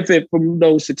benefit from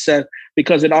those success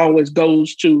because it always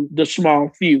goes to the small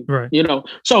few, you know?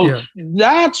 So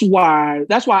that's why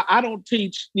I don't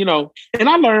teach, you know, and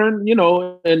I learned, you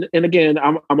know, and again,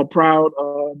 I'm proud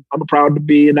to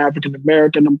be an African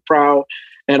American. I'm proud.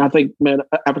 And I think, man,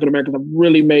 African Americans have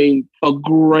really made a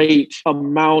great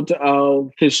amount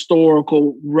of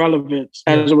historical relevance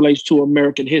as it relates to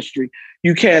American history.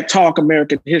 You can't talk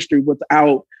American history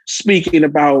without speaking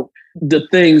about the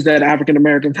things that African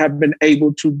Americans have been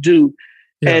able to do.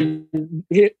 And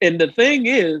the thing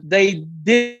is, they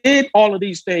did all of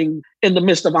these things in the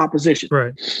midst of opposition.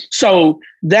 So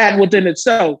that within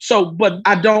itself. But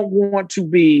I don't want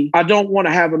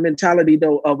to have a mentality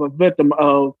though of a victim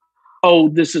of, oh,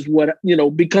 this is what, you know,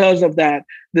 because of that,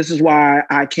 this is why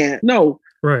I can't. No,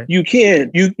 you can.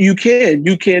 You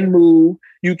can move,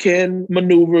 you can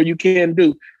maneuver, you can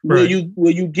do. Will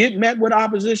you get met with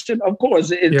opposition? Of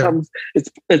course, it comes. It's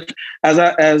as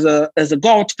a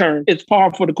golf term. It's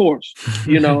par for the course,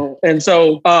 you know. And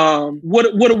so,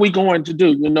 what are we going to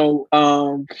do? You know,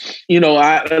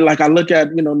 I look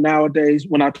at, you know, nowadays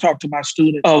when I talk to my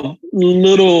students of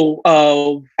little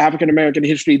of African American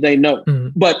history they know.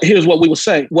 But here's what we will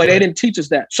say: well, they didn't teach us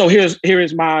that. So here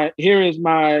is my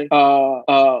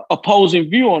opposing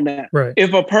view on that.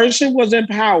 If a person was in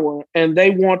power and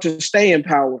they want to stay in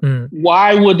power,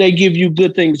 why would they give you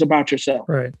good things about yourself?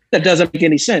 That doesn't make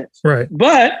any sense.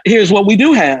 But here's what we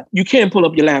do have. You can pull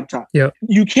up your laptop.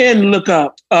 You can look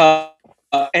up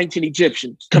ancient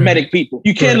Egyptians, Kemetic people.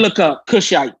 You can look up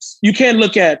Cushites. You can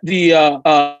look at the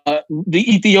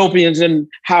Ethiopians and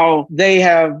how they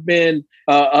have been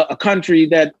a country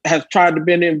that has tried to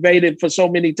been invaded for so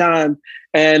many times.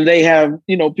 And they have,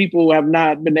 you know, people who have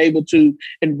not been able to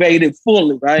invade it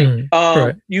fully,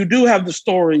 You do have the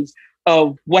stories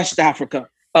of West Africa,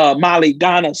 Mali,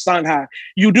 Ghana, Sangha.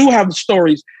 You do have the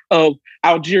stories of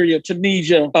Algeria,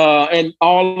 Tunisia, and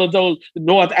all of those,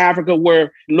 North Africa,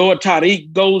 where Lord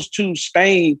Tariq goes to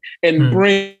Spain and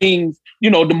brings, you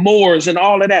know, the Moors and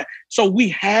all of that. So we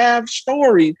have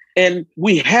stories, and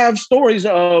we have stories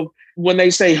of when they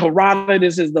say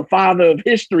Herodotus is the father of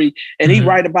history, and he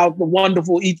write about the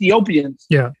wonderful Ethiopians.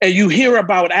 And you hear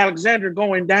about Alexander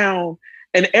going down,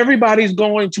 and everybody's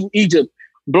going to Egypt,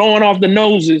 blowing off the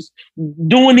noses,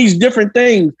 doing these different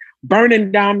things,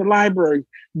 burning down the library,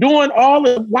 doing all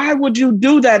of. Why would you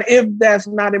do that if that's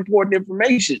not important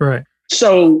information?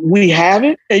 So we have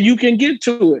it, and you can get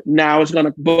to it. Now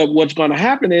but what's gonna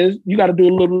happen is you got to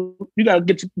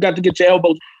get your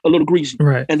elbows a little greasy,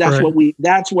 and that's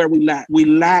that's where we lack. We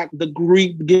lack the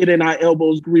getting our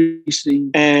elbows greasy,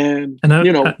 and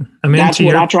you know, that's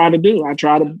what I try to do. I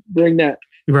try to bring that.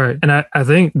 And I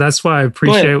think that's why I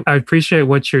appreciate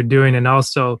what you're doing, and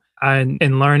also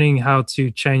in learning how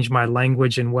to change my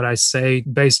language and what I say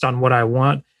based on what I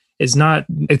want. It's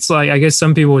like, I guess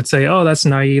some people would say, oh, that's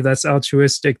naive, that's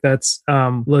altruistic, that's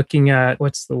looking at,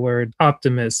 what's the word,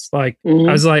 optimist. Like,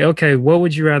 I was like, okay, what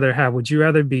would you rather have? Would you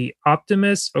rather be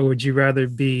optimist, or would you rather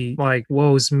be like,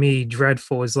 woe's me,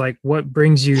 dreadful? Is like, what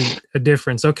brings you a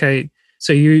difference? Okay,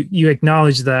 so you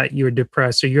acknowledge that you're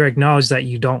depressed, or you acknowledge that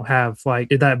you don't have, like,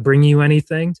 did that bring you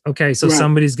anything? Okay, so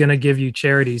somebody's going to give you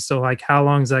charity. So like, how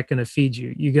long is that going to feed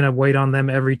you? You're going to wait on them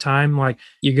every time? Like,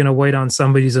 you're going to wait on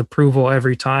somebody's approval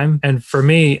every time? And for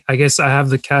me, I guess I have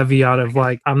the caveat of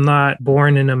like, I'm not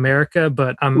born in America,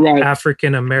 but I'm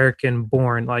African American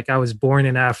born. Like, I was born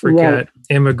in Africa,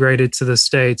 immigrated to the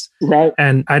States.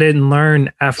 And I didn't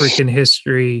learn African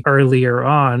history earlier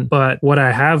on, but what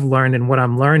I have learned and what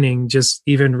I'm learning, just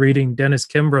even reading Dennis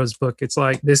Kimbrough's book, it's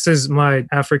like, this is my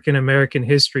African American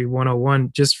history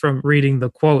 101, just from reading the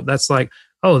quote. That's like,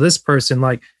 oh, this person,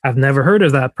 like I've never heard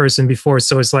of that person before.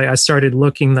 So it's like I started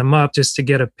looking them up just to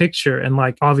get a picture. And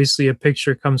like obviously a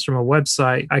picture comes from a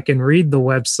website. I can read the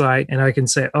website and I can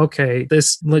say, okay,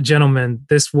 this gentleman,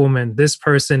 this woman, this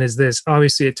person is this.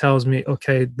 Obviously it tells me,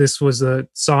 okay, this was a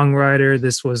songwriter,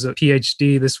 this was a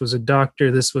PhD, this was a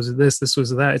doctor, this was this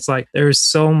was that. It's like there's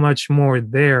so much more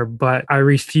there, but I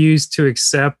refuse to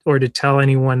accept or to tell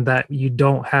anyone that you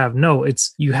don't have. No,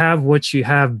 it's you have what you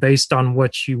have based on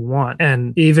what you want.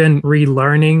 And even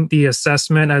relearning the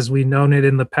assessment as we known it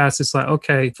in the past, it's like,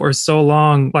 okay, for so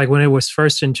long, like when it was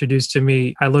first introduced to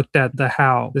me, I looked at the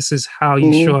how. This is how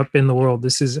you show up in the world.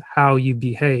 This is how you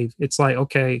behave. It's like,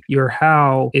 okay, your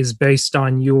how is based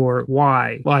on your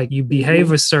why. Like you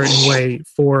behave a certain way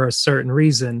for a certain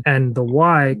reason. And the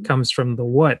why comes from the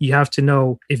what. You have to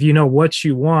know, if you know what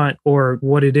you want or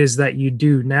what it is that you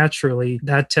do naturally,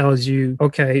 that tells you,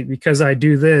 okay, because I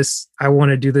do this, I want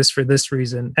to do this for this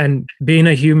reason. And being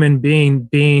a human being,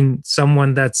 being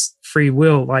someone that's free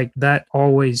will, like that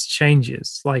always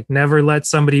changes. Like never let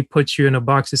somebody put you in a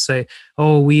box to say,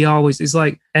 oh, we always, it's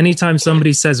like anytime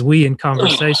somebody says we in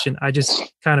conversation, I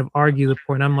just kind of argue the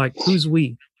point. I'm like, who's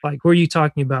we? Like, who are you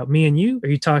talking about? Me and you? Are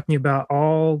you talking about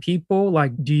all people?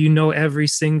 Like, do you know every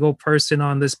single person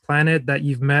on this planet that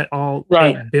you've met, all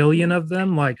 8 billion of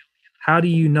them? Like, how do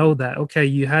you know that? Okay,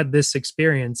 you had this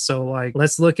experience. So like,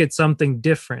 let's look at something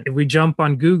different. If we jump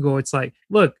on Google, it's like,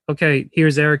 look, okay,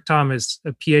 here's Eric Thomas,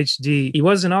 a PhD. He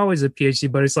wasn't always a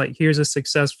PhD, but it's like, here's a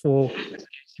successful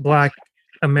Black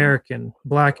American,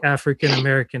 Black African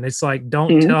American. It's like,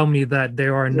 don't tell me that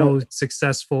there are no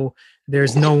successful,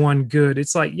 there's no one good.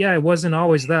 It's like, yeah, it wasn't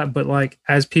always that. But like,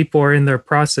 as people are in their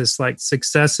process, like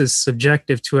success is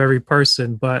subjective to every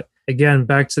person. But again,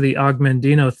 back to the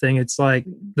Augmendino thing, it's like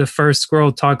the first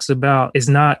scroll talks about is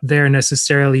not there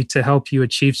necessarily to help you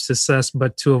achieve success,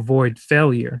 but to avoid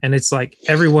failure. And it's like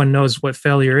everyone knows what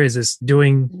failure is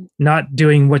not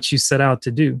doing what you set out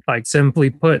to do. Like simply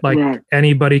put, like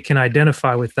anybody can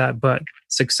identify with that, but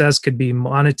success could be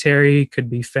monetary, could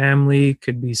be family,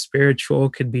 could be spiritual,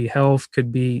 could be health, could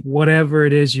be whatever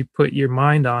it is you put your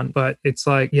mind on. But it's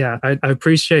like, yeah, I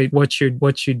appreciate what you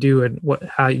do and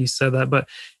how you said that. But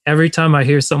every time I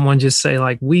hear someone just say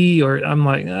like we, or I'm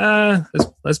like,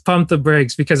 let's pump the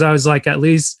brakes, because I was like, at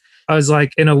least I was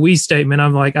like in a we statement,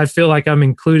 I'm like, I feel like I'm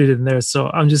included in there. So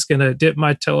I'm just going to dip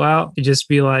my toe out and just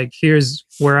be like, here's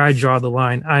where I draw the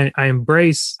line. I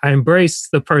embrace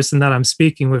the person that I'm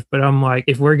speaking with, but I'm like,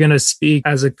 if we're going to speak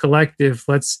as a collective,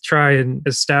 let's try and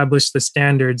establish the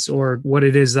standards or what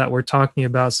it is that we're talking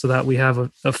about so that we have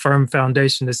a firm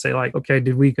foundation to say like, okay,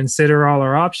 did we consider all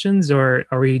our options, or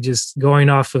are we just going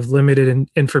off of limited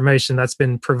information that's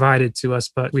been provided to us,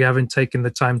 but we haven't taken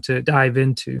the time to dive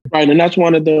into? Right. And that's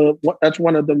one of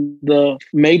the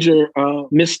major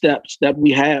missteps that we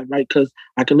have, right? Because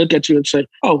I can look at you and say,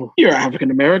 oh, you're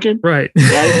African American. Right.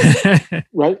 Right.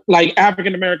 Right. Like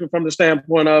African American from the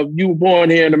standpoint of you were born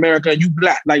here in America, you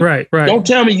Black. Like, right. Don't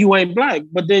tell me you ain't Black.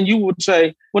 But then you would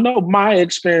say, well, no, my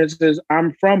experience is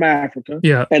I'm from Africa.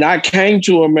 Yeah. And I came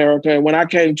to America. And when I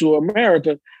came to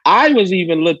America, I was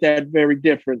even looked at very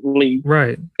differently,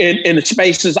 right, in the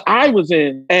spaces I was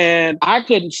in, and I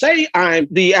couldn't say have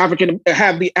the African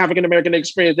American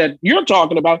experience that you're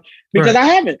talking about because I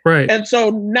haven't. Right. And so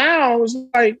now it's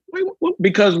like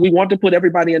because we want to put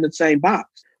everybody in the same box.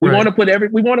 We want to put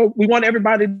we want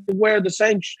everybody to wear the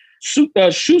same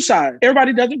shoe size.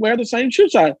 Everybody doesn't wear the same shoe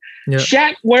size. Yep.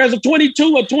 Shaq wears a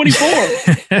 22 or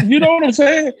 24. You know what I'm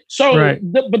saying? So,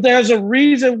 but there's a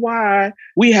reason why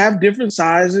we have different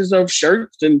sizes of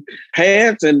shirts and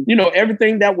pants and,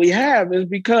 everything that we have is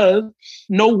because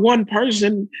no one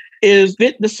person is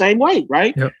fit the same way,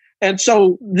 right? Yep. And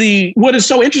so what is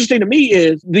so interesting to me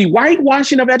is the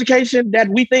whitewashing of education that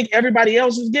we think everybody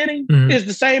else is getting is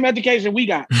the same education we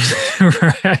got.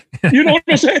 Right. You know what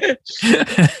I'm saying?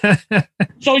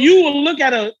 So you will look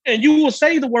at and you will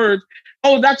say the words,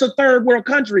 oh, that's a third world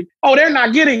country. Oh, they're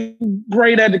not getting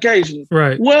great education.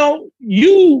 Right. Well,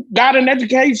 you got an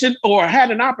education or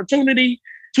had an opportunity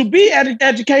to be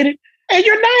educated. And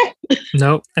you're not.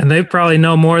 Nope. And they probably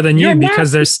know more than you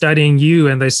because they're studying you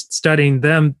and they're studying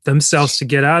themselves to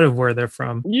get out of where they're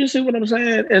from. You see what I'm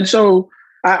saying? And so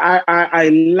I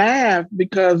laugh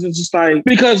because it's just like,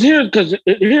 here's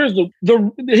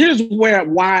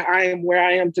why I am where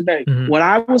I am today. Mm-hmm. When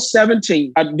I was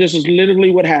 17, this is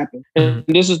literally what happened. And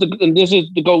this is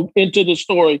to go into the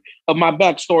story of my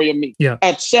backstory of me. Yeah.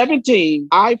 At 17,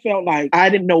 I felt like I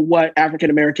didn't know what African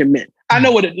American meant. I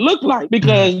know what it looked like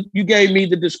because you gave me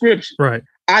the description. Right.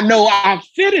 I know I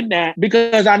fit in that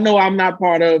because I know I'm not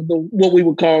part of what we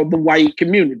would call the white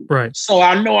community. Right. So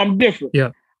I know I'm different.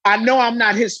 Yeah. I know I'm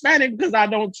not Hispanic because I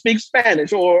don't speak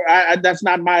Spanish, or that's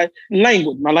not my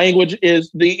language. My language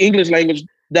is the English language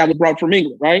that was brought from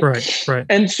England, right? Right.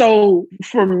 And so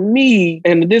for me,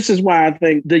 and this is why I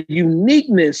think the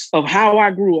uniqueness of how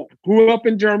I grew up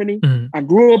in Germany. I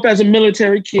grew up as a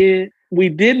military kid. We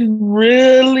didn't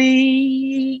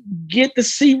really get to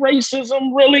see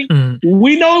racism, really.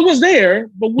 We know it was there,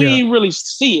 but we didn't really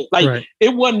see it. Like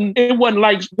it wasn't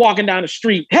like walking down the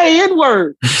street, hey,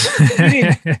 N-word.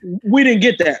 we didn't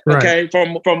get that, okay,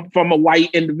 from a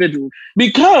white individual.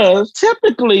 Because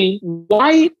typically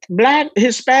white, Black,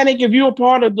 Hispanic, if you're a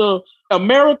part of the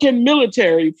American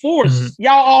military force,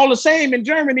 y'all all the same in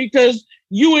Germany because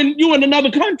you in another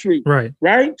country.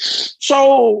 Right.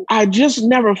 So I just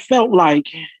never felt like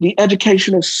the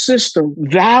educational system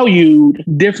valued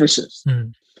differences.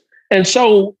 And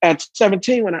so at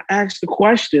 17, when I asked the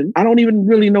question, I don't even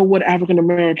really know what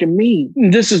African-American means.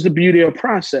 This is the beauty of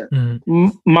process.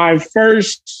 My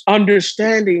first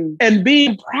understanding and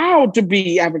being proud to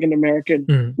be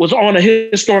African-American was on a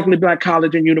historically Black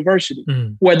college and university,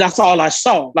 where that's all I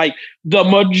saw. Like the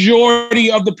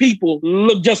majority of the people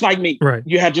look just like me.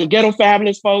 You had your ghetto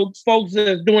fabulous folks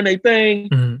that's doing their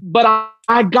thing. But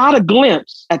I got a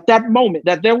glimpse at that moment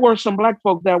that there were some Black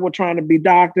folk that were trying to be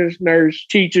doctors, nurses,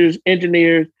 teachers,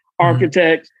 engineers,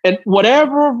 architects, and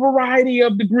whatever variety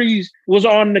of degrees was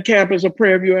on the campus of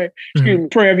Prairie View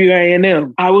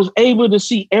A&M. I was able to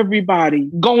see everybody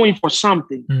going for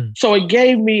something. So it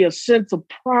gave me a sense of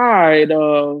pride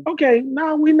of, okay,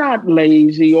 no, we're not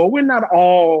lazy, or we're not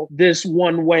all this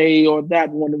one way or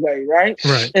that one way, right?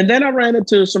 And then I ran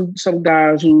into some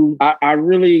guys who I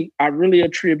really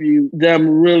attribute them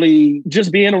really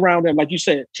just being around them, like you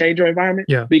said, change your environment.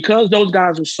 Because those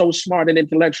guys were so smart and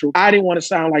intellectual, I didn't want to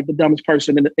sound like the dumbest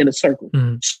person in a circle.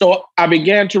 So I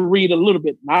began to read a little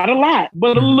bit, not a lot,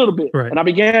 but a little bit. And I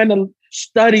began to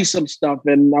study some stuff,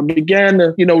 and I began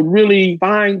to, really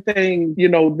find things,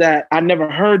 that I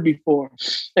never heard before.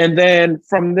 And then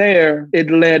from there, it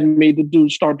led me to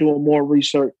start doing more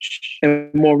research.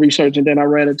 And then I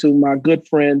ran into my good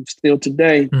friend still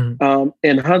today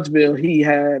in Huntsville. He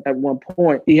had, at one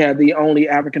point, the only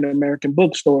African-American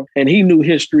bookstore, and he knew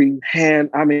history.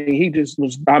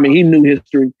 He knew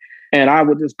history. And I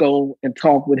would just go and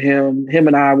talk with him. Him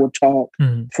and I would talk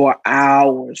for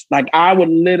hours. Like I would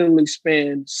literally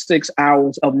spend 6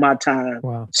 hours of my time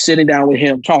sitting down with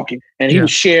him talking. And he would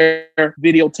share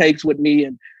videotapes with me,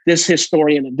 and this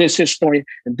historian and this historian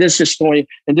and this historian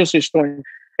and this historian.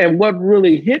 And what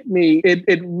really hit me,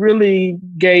 it really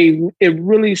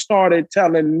started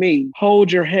telling me,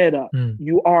 hold your head up.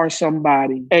 You are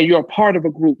somebody, and you're a part of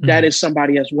a group that is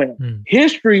somebody as well.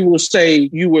 History will say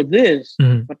you were this,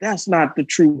 but that's not the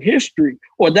true history,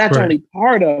 or that's only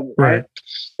part of it, right?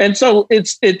 And so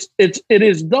it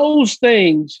is those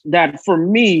things that for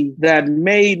me that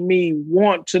made me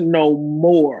want to know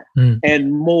more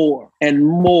and more and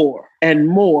more and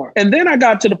more. And then I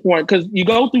got to the point, because you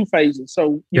go through phases.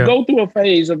 So you go through a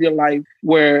phase of your life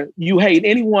where you hate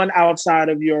anyone outside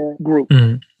of your group.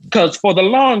 Because for the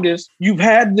longest, you've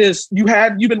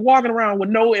been walking around with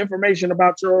no information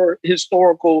about your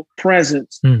historical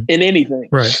presence in anything.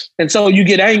 And so you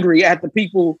get angry at the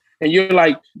people, and you're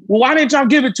like, well, why didn't y'all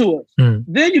give it to us?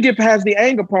 Then you get past the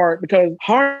anger part, because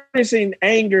harnessing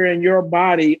anger in your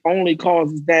body only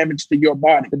causes damage to your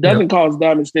body. It doesn't cause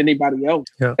damage to anybody else.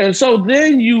 And so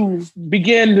then you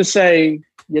begin to say,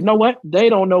 you know what? They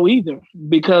don't know either,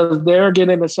 because they're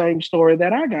getting the same story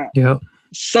that I got.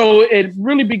 So it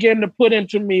really began to put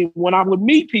into me, when I would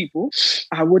meet people,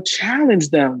 I would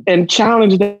challenge them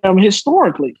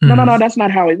historically. No, that's not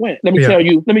how it went. Let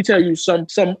me tell you some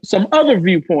other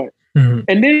viewpoint. And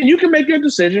then you can make your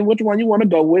decision which one you want to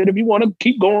go with. If you want to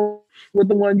keep going with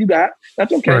the one you got,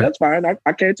 that's okay. That's fine. I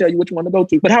can't tell you which one to go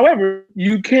to. But however,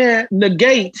 you can't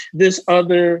negate this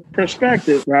other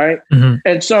perspective, right?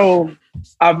 And so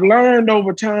I've learned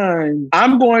over time,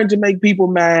 I'm going to make people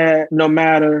mad no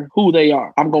matter who they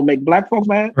are. I'm going to make Black folks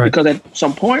mad because at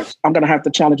some point I'm going to have to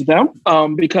challenge them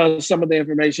because some of the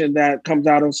information that comes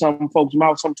out of some folks'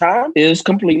 mouth sometimes is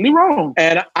completely wrong.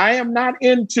 And I am not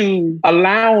into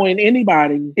allowing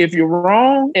anybody, if you're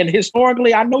wrong, and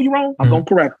historically I know you're wrong, I'm going to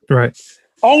correct it.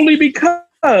 Only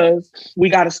because we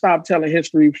got to stop telling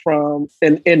history from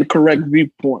an incorrect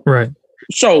viewpoint.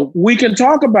 So we can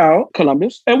talk about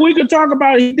Columbus, and we can talk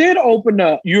about he did open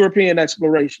up European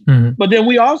exploration. But then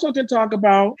we also can talk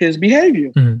about his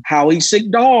behavior, how he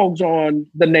sicked dogs on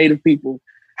the native people,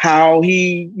 how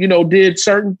he, did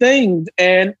certain things,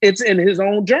 and it's in his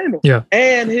own journal. Yeah.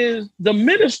 And the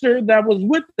minister that was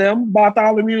with them,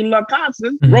 Bartholomew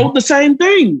Lacasse, wrote the same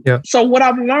thing. Yeah. So what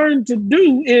I've learned to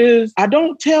do is I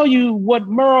don't tell you what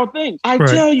Merle thinks. I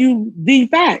tell you the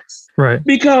facts. Right.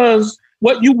 Because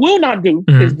what you will not do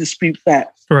is dispute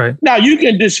facts. Right. Now you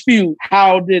can dispute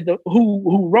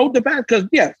who wrote the facts,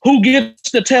 because who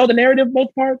gets to tell the narrative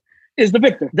most part is the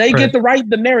victor. They get to write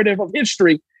the narrative of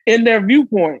history in their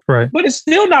viewpoint. Right. But it's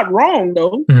still not wrong,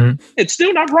 though. It's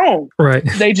still not wrong. Right.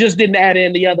 They just didn't add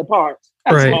in the other parts.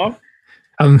 That's all.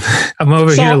 I'm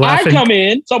over here laughing. So I come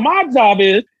in. So my job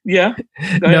is,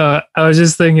 No, I was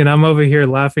just thinking, I'm over here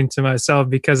laughing to myself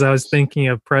because I was thinking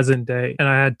of present day, and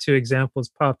I had two examples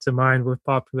pop to mind with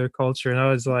popular culture, and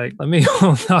I was like, let me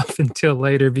hold off until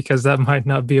later because that might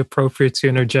not be appropriate to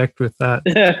interject with that.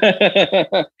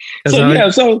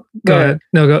 Go ahead.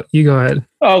 No, you go ahead.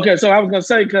 Okay, so I was going to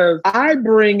say, because I'm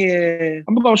going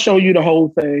to show you the whole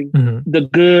thing, the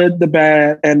good, the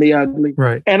bad, and the ugly.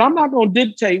 Right. And I'm not going to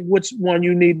dictate which one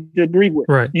you need to agree with.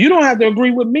 Right. You don't have to agree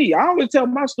with me. I always tell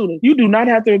my students, you do not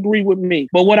have to agree with me.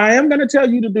 But what I am going to tell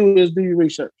you to do is do your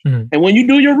research. And when you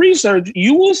do your research,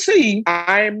 you will see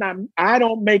I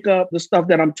don't make up the stuff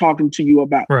that I'm talking to you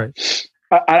about. Right.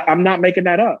 I'm not making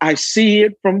that up. I see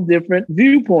it from different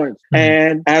viewpoints.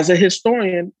 And as a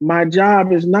historian, my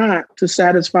job is not to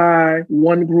satisfy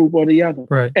one group or the other.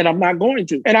 Right. And I'm not going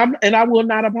to. And I will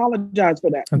not apologize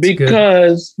for that.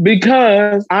 That's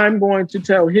because I'm going to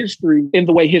tell history in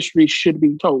the way history should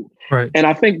be told. Right. And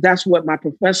I think that's what my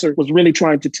professor was really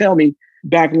trying to tell me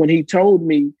back when he told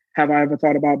me, have I ever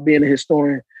thought about being a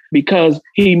historian? Because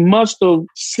he must have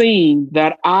seen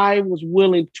that I was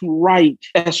willing to write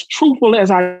as truthful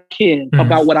as I can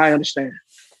about what I understand.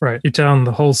 Right. You're telling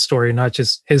the whole story, not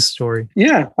just his story.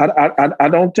 Yeah. I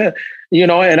don't tell,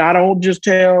 and I don't just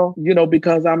tell,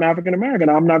 because I'm African-American.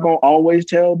 I'm not going to always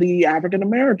tell the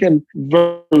African-American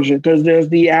version, because there's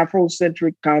the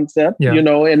Afrocentric concept,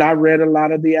 and I read a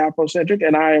lot of the Afrocentric,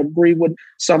 and I agree with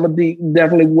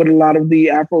definitely with a lot of the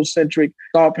Afrocentric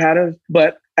thought patterns.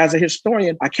 But as a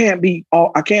historian, I can't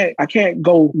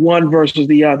go one versus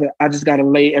the other. I just got to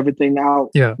lay everything out.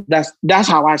 Yeah. That's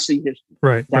how I see history.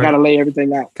 Right. I got to lay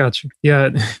everything out. Gotcha. Yeah.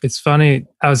 It's funny.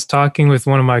 I was talking with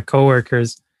one of my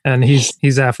coworkers, and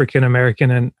he's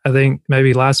African-American. And I think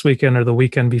maybe last weekend or the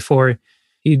weekend before,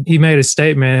 he made a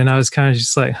statement, and I was kind of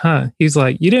just like, He's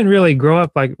like, you didn't really grow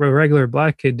up like a regular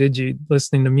Black kid, did you,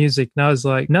 listening to music? And I was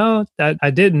like, no, that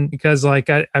I didn't, because like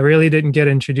I really didn't get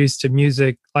introduced to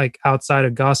music like outside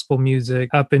of gospel music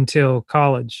up until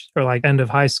college or like end of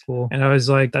high school. And I was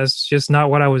like, that's just not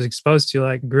what I was exposed to.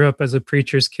 Like, grew up as a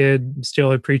preacher's kid,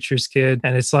 still a preacher's kid.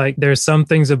 And it's like, there's some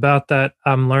things about that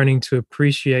I'm learning to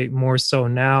appreciate more so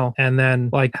now. And then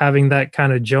like having that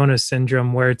kind of Jonah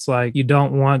syndrome where it's like, you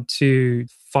don't want to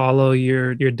follow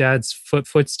your dad's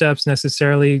footsteps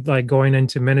necessarily, like going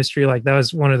into ministry. Like that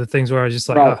was one of the things where I was just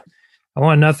like, I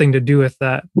want nothing to do with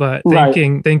that. But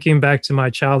thinking back to my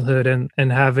childhood and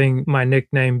having my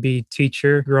nickname be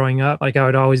Teacher growing up, like I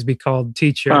would always be called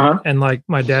Teacher. And like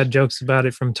my dad jokes about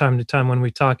it from time to time when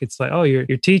we talk. It's like, oh, you're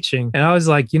teaching. And I was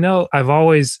like, I've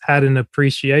always had an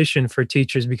appreciation for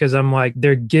teachers, because I'm like,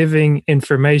 they're giving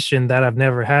information that I've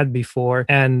never had before,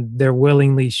 and they're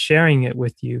willingly sharing it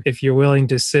with you. If you're willing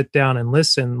to sit down and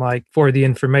listen, like for the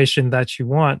information that you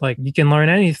want, like you can learn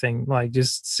anything. Like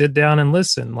just sit down and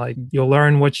listen. Like you'll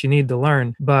learn what you need to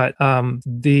learn. But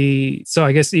so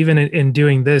I guess even in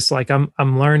doing this, like I'm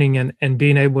learning and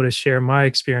being able to share my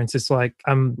experience. It's like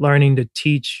I'm learning to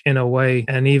teach in a way.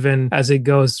 And even as it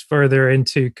goes further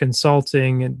into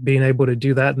consulting and being able to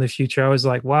do that in the future, I was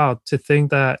like, wow, to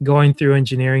think that going through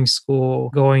engineering school,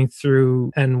 going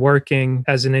through and working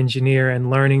as an engineer and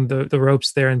learning the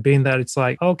ropes there, and being that it's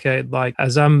like, okay, like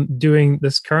as I'm doing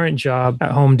this current job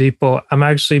at Home Depot, I'm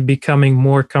actually becoming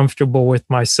more comfortable with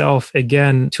myself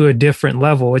again to a different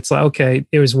level. It's like, okay,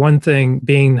 it was one thing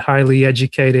being highly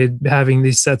educated, having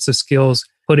these sets of skills,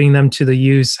 putting them to the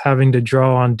use, having to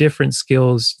draw on different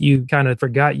skills you kind of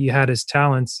forgot you had as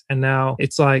talents. And now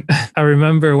it's like, I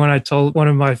remember when I told one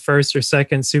of my first or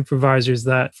second supervisors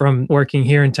that from working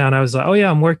here in town, I was like, oh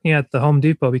yeah, I'm working at the Home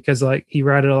Depot, because like he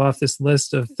rattled off this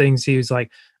list of things. He was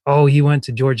like, oh, he went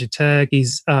to Georgia Tech.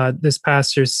 He's this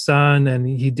pastor's son, and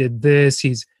he did this.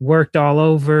 He's worked all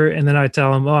over. And then I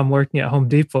tell him, oh, I'm working at Home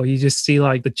Depot. You just see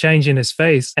like the change in his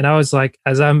face. And I was like,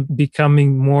 as I'm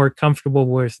becoming more comfortable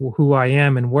with who I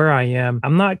am and where I am,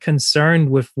 I'm not concerned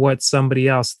with what somebody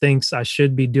else thinks I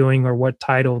should be doing or what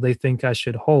title they think I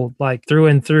should hold. Like through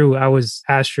and through, I was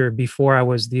Asher before I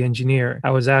was the engineer. I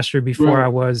was Asher before I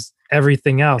was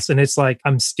everything else. And it's like,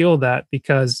 I'm still that,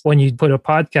 because when you put a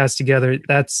podcast together,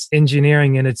 that's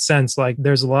engineering in its sense. Like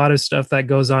there's a lot of stuff that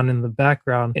goes on in the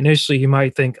background. Initially, you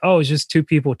might think, oh, it's just two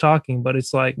people talking, but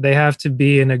it's like they have to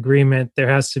be in agreement. There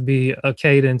has to be a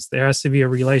cadence. There has to be a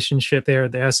relationship there.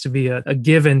 There has to be a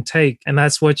give and take. And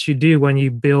that's what you do when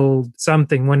you build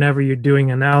something. Whenever you're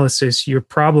doing analysis, you're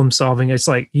problem solving. It's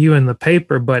like you and the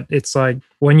paper, but it's like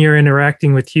when you're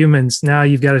interacting with humans, now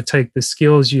you've got to take the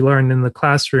skills you learned in the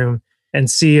classroom and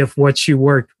see if what you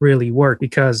worked really worked.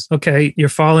 Because, okay, you're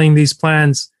following these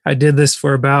plans. I did this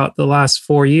for about the last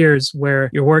 4 years, where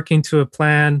you're working to a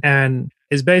plan and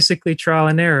it's basically trial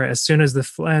and error. As soon as the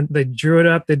plan, they drew it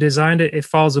up, they designed it, it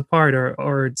falls apart,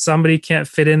 or somebody can't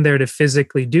fit in there to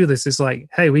physically do this. It's like,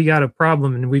 hey, we got a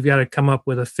problem and we've got to come up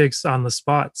with a fix on the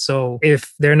spot. So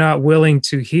if they're not willing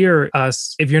to hear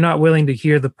us, if you're not willing to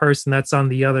hear the person that's on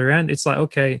the other end, it's like,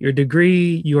 okay, your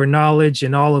degree, your knowledge,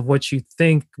 and all of what you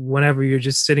think whenever you're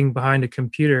just sitting behind a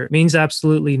computer means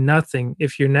absolutely nothing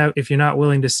if you're not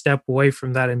willing to step away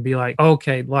from that and be like,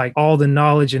 okay, like all the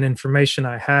knowledge and information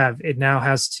I have, it now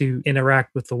has to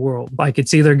interact with the world. Like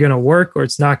it's either going to work or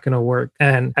it's not going to work.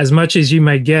 And as much as you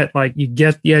may get, like you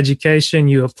get the education,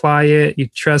 you apply it, you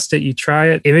trust it, you try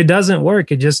it. If it doesn't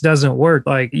work, it just doesn't work.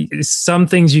 Like some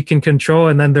things you can control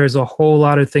and then there's a whole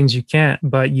lot of things you can't,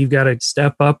 but you've got to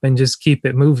step up and just keep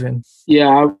it moving.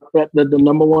 Yeah, the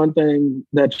number one thing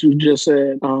that you just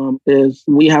said is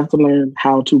we have to learn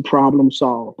how to problem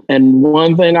solve. And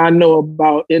one thing I know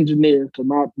about engineers,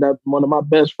 that's one of my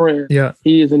best friends,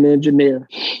 he is an engineer.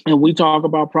 And we talk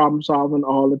about problem solving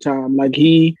all the time. Like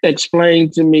he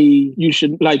explained to me,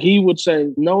 he would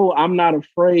say, no, I'm not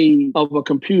afraid of a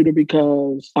computer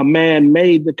because a man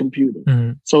made the computer.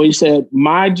 Mm-hmm. So he said,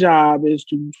 my job is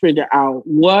to figure out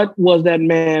what was that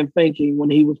man thinking when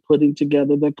he was putting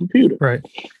together the computer. Right.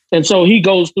 And so he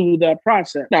goes through that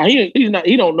process. Now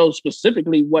he don't know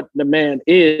specifically what the man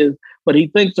is, but he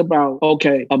thinks about,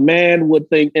 okay, a man would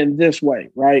think in this way,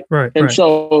 right? Right. And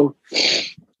so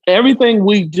everything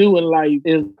we do in life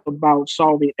is about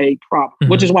solving a problem,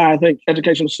 which is why I think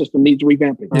educational system needs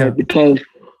revamping, right? Because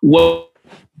what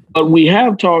we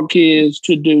have taught kids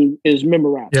to do is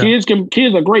memorize. Yeah.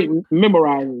 Kids are great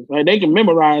memorizers, right? They can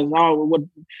memorize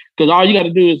because all you got to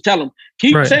do is tell them,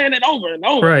 keep saying it over and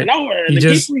over and over.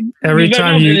 And every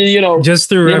time just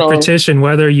through repetition,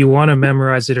 whether you want to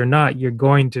memorize it or not, you're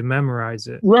going to memorize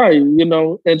it. Right.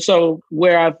 And so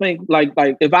where I think like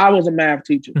if I was a math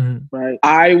teacher, right,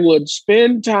 I would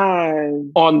spend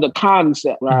time on the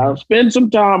concept, right? I'll spend some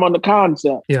time on the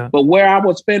concept. Yeah. But where I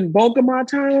would spend bulk of my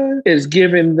time is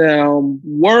giving them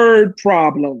word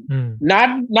problem,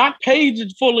 not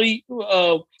pages fully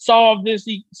of solve these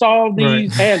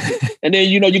answers. And then,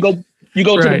 you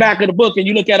go to the back of the book and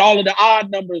you look at all of the odd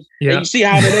numbers and you see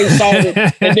how they solve it.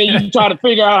 And then you try to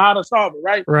figure out how to solve it,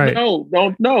 right? Right.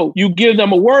 No. You give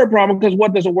them a word problem because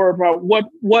what does a word problem?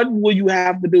 What will you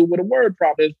have to do with a word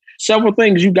problem? There's several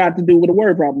things you got to do with a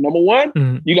word problem. Number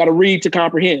one, you got to read to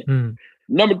comprehend.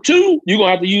 Number two, you're going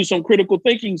to have to use some critical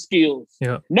thinking skills.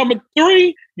 Yeah. Number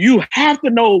three, you have to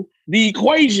know the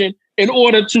equation in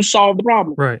order to solve the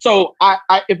problem. Right. So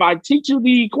if I teach you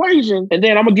the equation and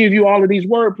then I'm going to give you all of these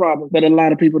word problems, but a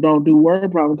lot of people don't do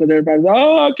word problems because everybody's like,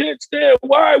 I can't stand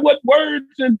why, what words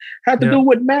and have to do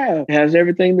with math. It has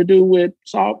everything to do with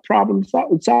solving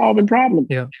problems.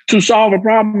 Yeah. To solve a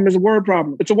problem is a word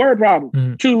problem. It's a word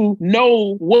problem. To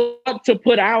know what to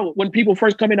put out when people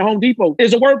first come into Home Depot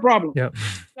is a word problem. Yeah.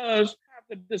 Because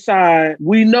to decide,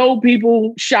 we know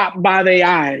people shop by their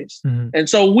eyes. And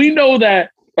so we know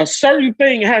that a certain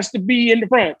thing has to be in the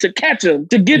front to catch them,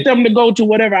 to get them to go to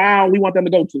whatever aisle we want them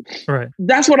to go to. Right.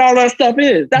 That's what all that stuff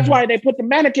is. That's why they put the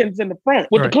mannequins in the front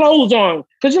with the clothes on.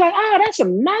 Because you're like, that's a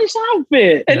nice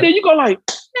outfit. And then you go like,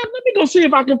 let me go see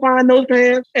if I can find those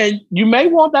pants. And you may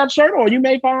want that shirt or you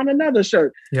may find another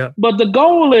shirt. Yeah. But the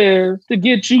goal is to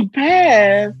get you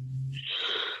past,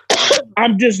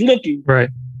 I'm just looking. Right.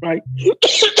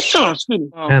 Excuse me.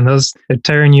 Man, they're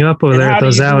tearing you up over there with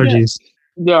those allergies.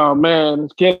 Yeah, man,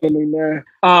 it's killing me, man.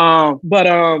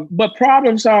 But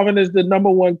problem solving is the number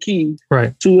one key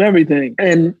to everything.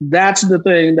 And that's the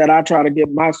thing that I try to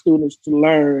get my students to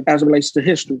learn as it relates to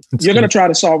history. You're going to try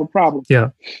to solve a problem.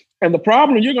 Yeah. And the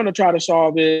problem you're going to try to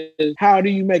solve is how do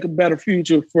you make a better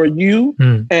future for you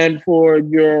and for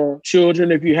your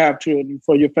children, if you have children,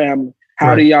 for your family?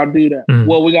 How do y'all do that? Mm.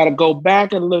 Well, we got to go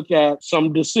back and look at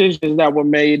some decisions that were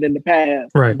made in the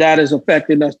past that is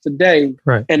affecting us today,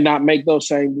 and not make those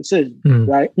same decisions,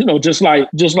 right? You know, just like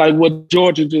what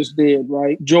Georgia just did,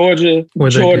 right? Georgia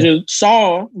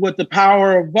saw with the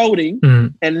power of voting,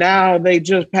 and now they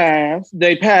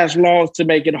passed laws to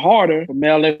make it harder for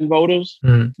mail-in voters.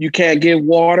 You can't give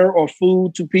water or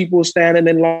food to people standing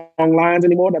in long lines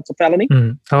anymore. That's a felony.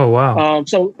 Oh, wow.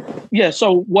 So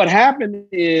what happened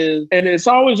is, and it's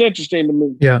always interesting to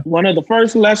me. Yeah. One of the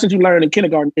first lessons you learn in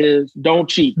kindergarten is don't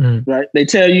cheat, right? They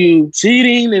tell you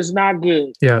cheating is not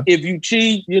good. Yeah. If you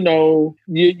cheat, you know,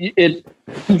 it's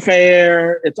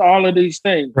unfair. It's all of these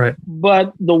things. Right.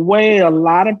 But the way a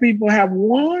lot of people have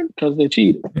won, because they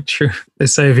cheated. True. They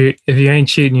say if you ain't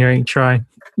cheating, you ain't trying.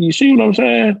 You see what I'm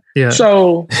saying? Yeah.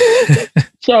 So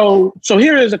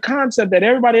here is a concept that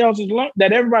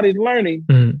everybody's learning,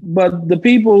 but the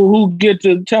people who get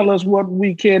to tell us what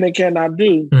we can and cannot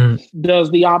do does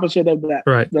the opposite of that.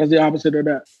 Right. Does the opposite of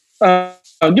that.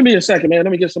 Give me a second, man.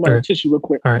 Let me get somebody a tissue real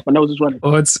quick. All right. My nose is running.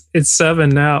 Well, it's 7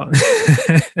 now.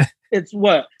 It's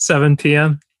what? 7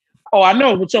 p.m. Oh, I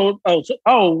know.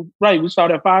 Right. We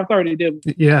started at 5:30, didn't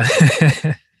we? Yeah.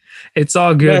 It's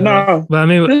all good. No. But I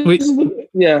mean,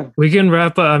 we can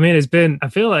wrap up. I mean, I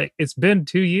feel like it's been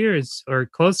 2 years or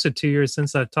close to 2 years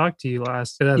since I talked to you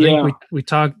last. And I think we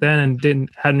talked then and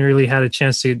hadn't really had a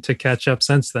chance to catch up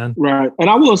since then. Right. And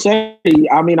I will say,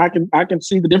 I mean, I can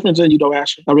see the difference in you though,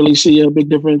 Asher. I really see a big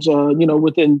difference,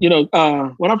 within,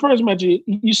 when I first met you,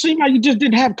 you seemed like you just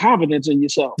didn't have confidence in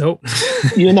yourself. Nope.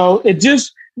 It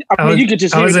just, you could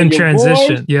just hear I was it in your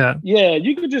transition. Voice. Yeah. Yeah.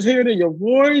 You could just hear it in your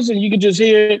voice, and you could just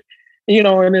hear it,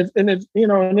 and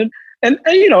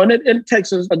it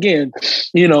takes us again,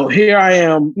 here I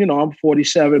am, I'm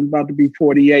 47, about to be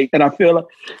 48. And I feel like,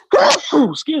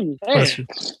 excuse me.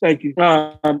 Thank you.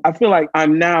 I feel like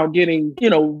I'm now getting,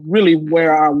 really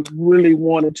where I really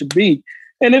wanted to be.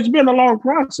 And it's been a long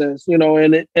process, and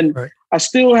I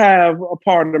still have a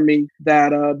part of me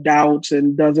that doubts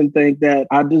and doesn't think that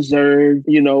I deserve,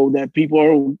 that people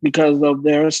are, because of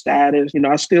their status,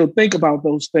 I still think about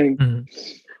those things.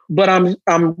 But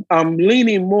I'm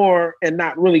leaning more and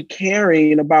not really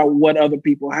caring about what other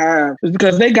people have. It's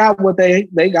because they got what they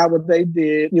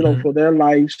did, for their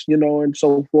lives, and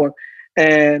so forth.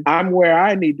 And I'm where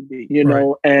I need to be,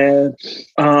 and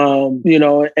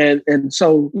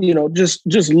so,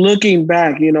 just looking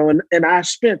back, and I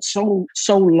spent so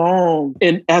long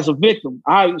as a victim.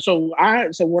 So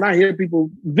when I hear people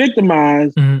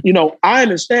victimized, I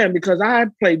understand, because I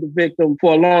played the victim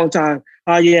for a long time.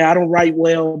 I don't write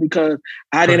well because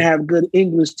I didn't have good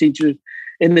English teachers,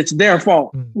 and it's their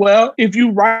fault. Well, if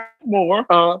you write more,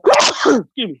 excuse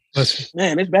me,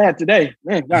 man, it's bad today.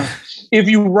 Man, God. If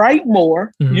you write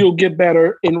more, you'll get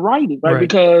better in writing, right?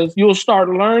 Because you'll start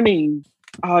learning.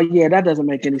 That doesn't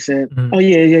make any sense.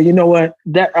 You know what?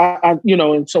 That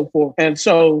and so forth. And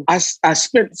so I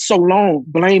spent so long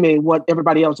blaming what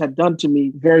everybody else had done to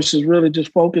me versus really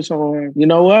just focus on, you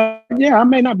know what? Yeah, I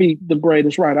may not be the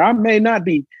greatest writer. I may not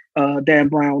be Dan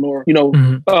Brown or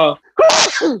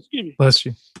excuse me. Bless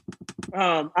you.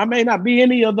 I may not be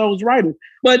any of those writers,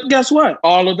 but guess what?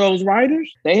 All of those writers,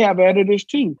 they have editors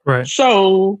too. Right.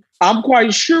 So I'm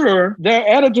quite sure their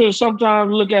editors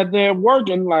sometimes look at their work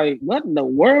and like, what in the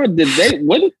world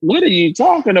what are you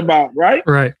talking about? Right.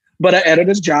 Right. But an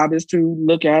editor's job is to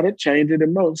look at it, change it,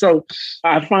 and mode. So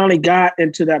I finally got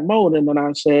into that mode. And then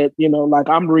I said, like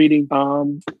I'm reading,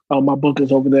 my book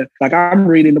is over there. Like I'm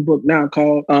reading a book now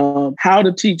called How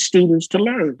to Teach Students to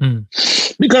Learn.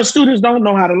 Because students don't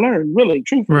know how to learn, really,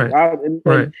 truthfully. Right.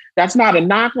 And that's not a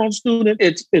knock on students.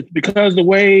 It's because the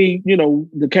way,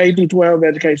 the K through 12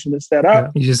 education is set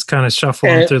up. You just kind of shuffle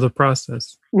them through the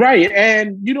process. Right.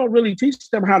 And you don't really teach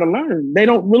them how to learn. They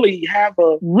don't really have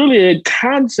a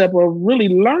concept of really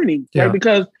learning. Yeah. Right?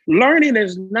 Because learning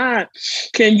is not,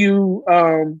 can you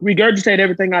regurgitate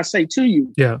everything I say to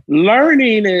you? Yeah.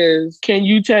 Learning is, can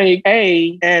you take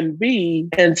A and B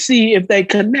and see if they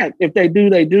connect? If they do,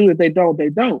 they do. If they don't, they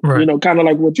don't. Right. Kind of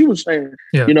like what you were saying,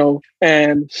 yeah.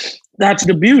 And that's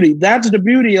the beauty. That's the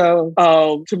beauty of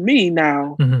to me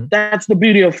now, that's the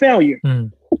beauty of failure.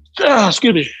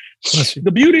 Excuse me. The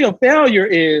beauty of failure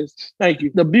is, thank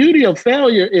you. The beauty of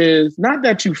failure is not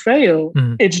that you fail.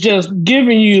 It's just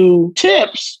giving you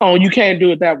tips on you can't do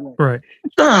it that way. Right.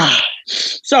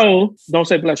 So don't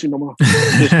say bless you no more.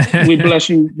 We bless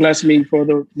me for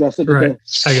the rest of the day.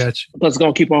 I got you. Let's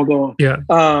go keep on going. Yeah.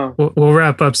 We'll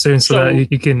wrap up soon so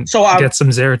that you can get some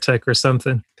Zyrtec or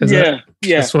something. Yeah.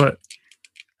 Guess what?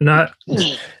 not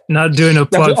doing a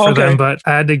plug for okay. them, but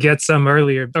I had to get some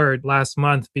earlier or last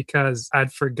month because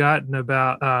I'd forgotten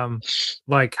about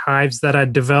like hives that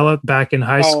I'd developed back in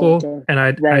high school. Okay. And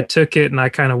I took it and I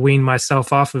kind of weaned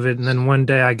myself off of it. And then one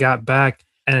day I got back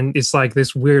and it's like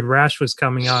this weird rash was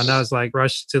coming on. I was like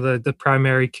rushed to the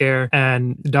primary care,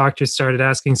 and the doctor started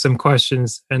asking some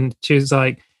questions, and she was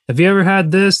like, have you ever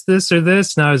had this, or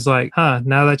this? And I was like,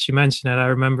 now that you mention it, I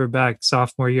remember back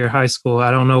sophomore year of high school.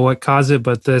 I don't know what caused it,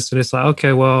 but this. And it's like,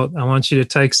 okay, well, I want you to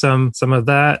take some of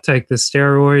that, take the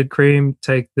steroid cream,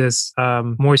 take this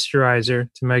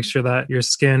moisturizer to make sure that your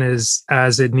skin is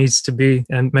as it needs to be,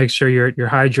 and make sure you're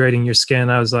hydrating your skin.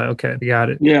 I was like, okay, I got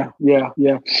it. Yeah.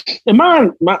 And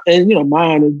mine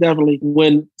is definitely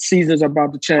when seasons are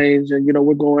about to change, and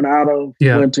we're going out of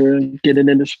winter and getting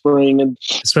into spring, and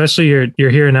especially you're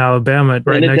here in Alabama,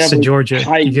 right next to Georgia.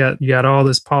 You got all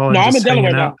this pollen. No, I'm in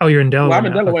Delaware now. Oh, you're in Delaware. Well, I'm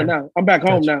in Delaware now. I'm back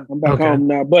home now. Home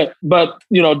now. But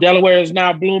Delaware is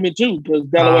now blooming too, because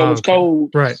Delaware was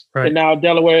cold. Right. And now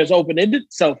Delaware has opened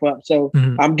itself up. So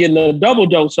I'm getting a double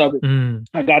dose of it.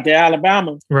 I got the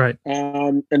Alabama. Right.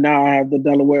 And now I have the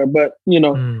Delaware. But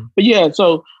but yeah,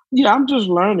 so yeah, I'm just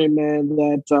learning, man,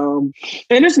 that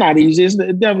and it's not easy. It's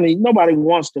definitely nobody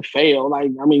wants to fail.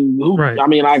 Like, I mean,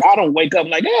 like I don't wake up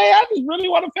like, hey, I just really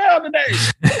want to fail today.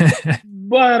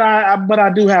 But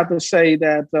I do have to say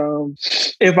that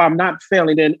if I'm not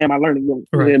failing, then am I learning?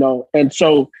 Right. And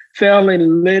so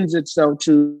failing lends itself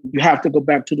to you have to go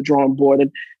back to the drawing board,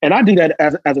 and I do that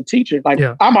as a teacher. Like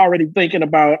I'm already thinking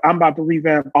about I'm about to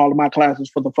revamp all of my classes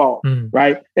for the fall,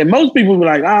 right? And most people were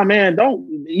like, man,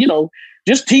 don't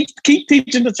just keep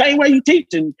teaching the same way you teach,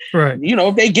 and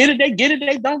if they get it, they get it.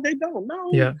 They don't.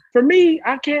 No, for me,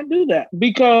 I can't do that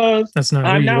because that's not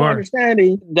I'm now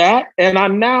understanding that, and I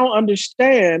now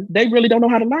understand they really don't know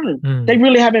how to learn. They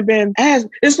really haven't been asked.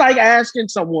 It's like asking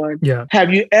someone,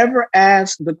 have you ever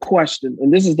asked the question?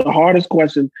 And this is the hardest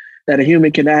question that a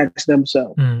human can ask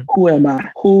themselves. Who am I?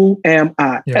 Who am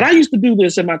I? Yeah. And I used to do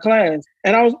this in my class.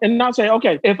 And I'll say,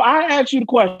 okay, if I ask you the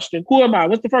question, who am I?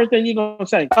 What's the first thing you're going to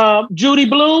say? Judy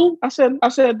Bloom? I said,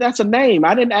 that's a name.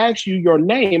 I didn't ask you your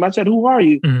name. I said, who are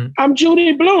you? I'm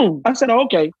Judy Bloom. I said,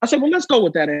 okay. I said, well, let's go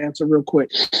with that answer real quick.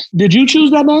 Did you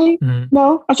choose that name?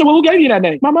 No. I said, well, who gave you that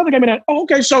name? My mother gave me that. Oh,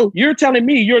 okay. So you're telling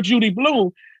me you're Judy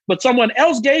Bloom, but someone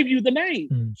else gave you the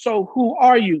name. So who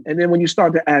are you? And then when you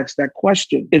start to ask that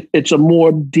question, it's a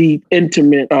more deep,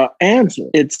 intimate answer.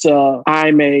 It's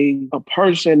I'm a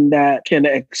person that can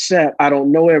accept I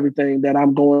don't know everything, that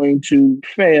I'm going to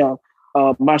fail.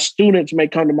 My students may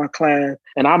come to my class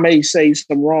and I may say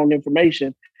some wrong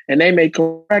information, and they may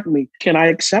correct me. Can I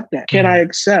accept that? Can I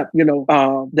accept,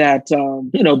 that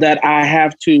I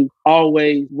have to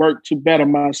always work to better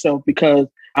myself because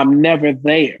I'm never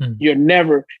there. You're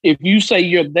never, if you say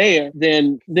you're there,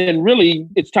 then really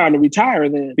it's time to retire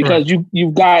then, because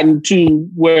you've gotten to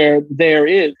where there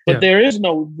is, but there is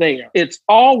no there. It's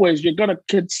always, you're going to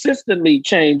consistently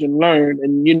change and learn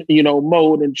and,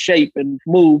 mold and shape and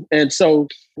move. And so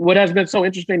what has been so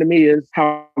interesting to me is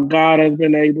how God has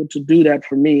been able to do that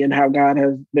for me, and how God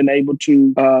has been able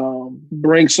to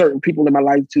bring certain people in my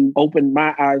life to open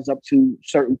my eyes up to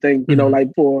certain things.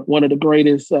 Like for one of the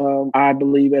greatest, I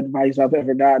believe, advice I've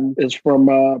ever gotten is from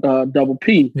Double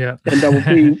P. Yeah. And Double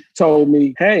P told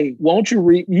me, hey,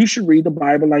 you should read the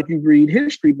Bible like you read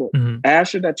history books.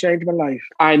 Asher, that changed my life.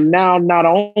 I now not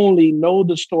only know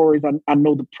the stories, I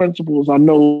know the principles, I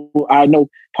know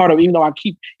part of, even though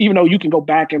you can go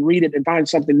back and read it and find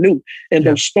something new in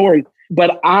those stories.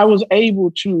 But I was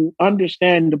able to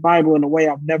understand the Bible in a way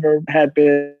I've never had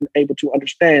been able to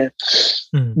understand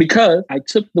because I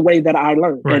took the way that I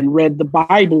learned and read the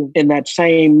Bible in that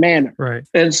same manner. Right.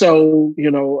 And so,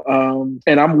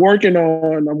 and I'm working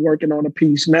on a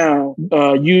piece now,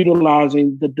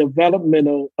 utilizing the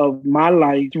developmental of my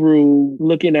life through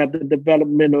looking at the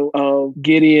developmental of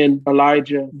Gideon,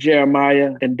 Elijah,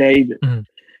 Jeremiah, and David.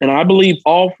 And I believe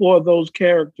all four of those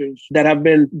characters that have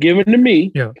been given to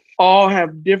me all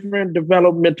have different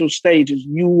developmental stages.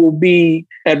 You will be,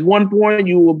 at one point,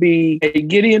 you will be a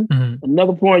Gideon.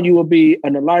 Another point, you will be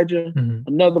an Elijah.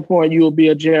 Another point, you will be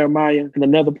a Jeremiah. And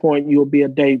another point, you will be a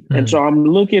David. And so I'm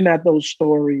looking at those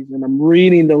stories and I'm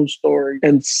reading those stories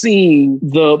and seeing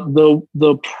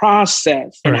the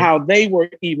process and how they were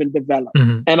even developed.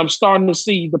 And I'm starting to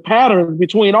see the patterns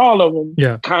between all of them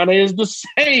kind of is the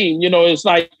same. It's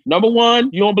like, number one,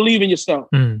 you don't believe in yourself.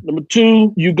 Number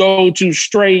two, you go to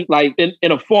straight, like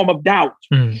in a form of doubt,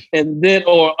 and then,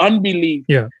 or unbelief.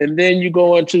 And then you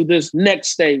go into this next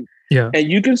stage. And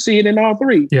you can see it in all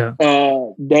three.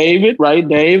 David, right?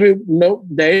 David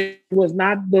was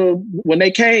not when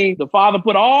they came, the father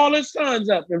put all his sons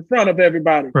up in front of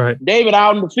everybody. Right. David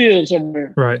out in the field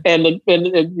somewhere. Right. And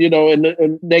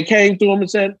they came to him and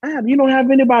said, you don't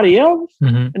have anybody else?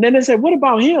 Mm-hmm. And then they said, what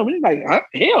about him? And he's like,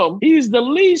 him? He's the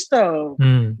least of.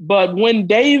 Mm. But when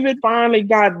David finally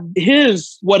got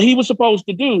what he was supposed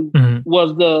to do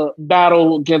was the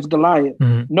battle against Goliath.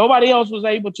 Nobody else was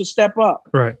able to step up.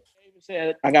 Right. David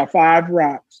said, I got 5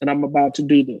 rocks and I'm about to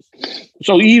do this.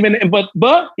 So even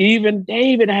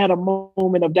David had a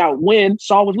moment of doubt when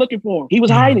Saul was looking for him. He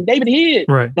was hiding. David hid.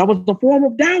 Right. That was the form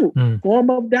of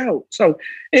doubt. So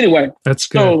anyway. That's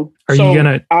good.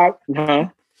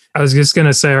 I was just going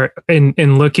to say,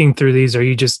 in looking through these, are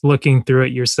you just looking through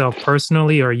it yourself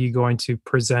personally, or are you going to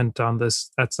present on this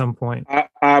at some point?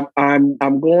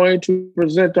 I'm going to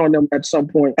present on them at some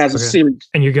point as a series.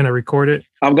 And you're going to record it?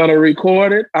 I'm going to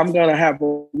record it. I'm going to have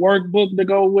a workbook to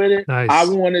go with it. Nice. I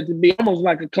want it to be almost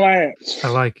like a class. I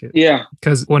like it. Yeah.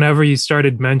 Because whenever you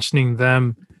started mentioning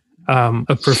them,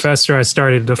 a professor I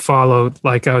started to follow,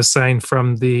 like I was saying,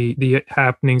 from the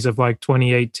happenings of like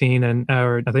 2018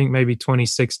 or I think maybe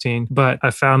 2016, but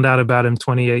I found out about him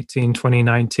 2018,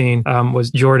 2019, was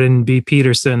Jordan B.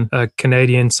 Peterson, a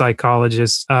Canadian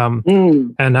psychologist.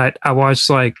 And I watched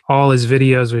like all his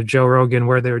videos with Joe Rogan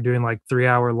where they were doing like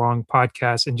 3-hour long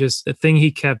podcasts. And just the thing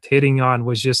he kept hitting on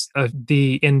was just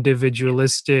the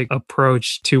individualistic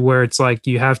approach to where it's like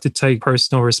you have to take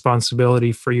personal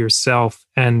responsibility for yourself.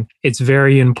 And it's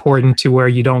very important to where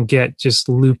you don't get just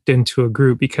looped into a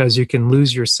group, because you can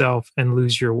lose yourself and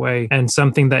lose your way. And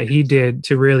something that he did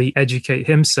to really educate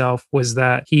himself was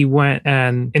that he went,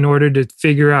 and in order to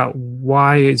figure out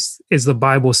why is the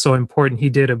Bible so important, he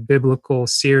did a biblical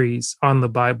series on the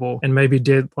Bible and maybe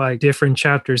did like different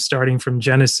chapters starting from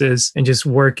Genesis and just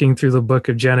working through the book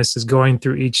of Genesis, going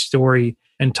through each story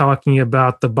and talking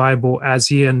about the Bible as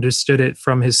he understood it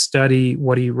from his study,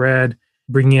 what he read,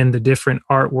 bring in the different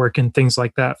artwork and things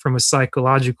like that from a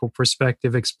psychological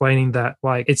perspective, explaining that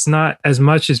like it's not as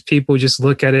much as people just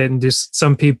look at it and just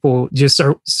some people just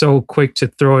are so quick to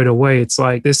throw it away. It's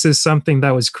like this is something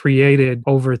that was created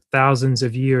over thousands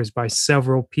of years by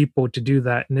several people to do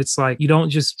that. And it's like you don't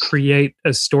just create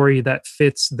a story that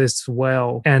fits this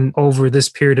well and over this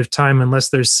period of time unless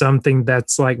there's something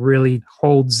that's like really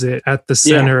holds it at the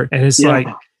center. And it's like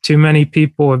too many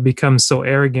people have become so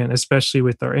arrogant, especially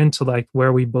with our intellect,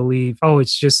 where we believe, oh,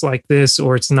 it's just like this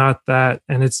or it's not that.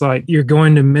 And it's like you're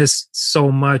going to miss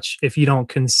so much if you don't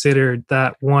consider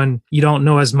that, one, you don't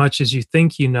know as much as you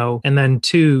think you know. And then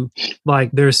two,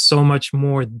 like there's so much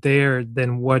more there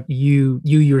than what you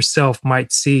yourself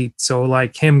might see. So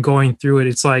like him going through it,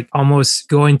 it's like almost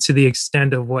going to the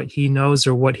extent of what he knows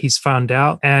or what he's found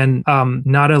out, and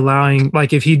not allowing,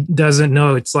 like if he doesn't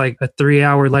know, it's like a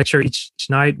 3-hour lecture each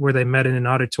night where they met in an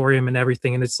auditorium and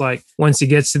everything. And it's like, once he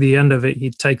gets to the end of it,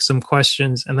 he'd take some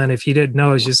questions. And then if he didn't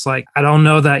know, it's just like, I don't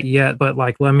know that yet, but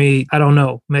like, I don't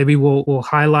know, maybe we'll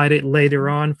highlight it later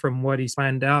on from what he's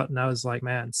planned out. And I was like,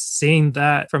 man, seeing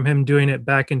that from him doing it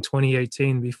back in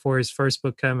 2018 before his first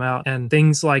book came out, and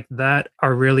things like that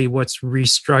are really what's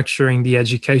restructuring the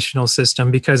educational system,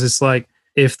 because it's like,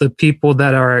 if the people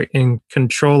that are in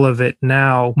control of it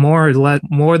now, more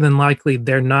than likely,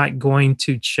 they're not going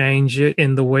to change it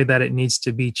in the way that it needs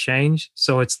to be changed.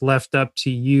 So it's left up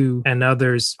to you and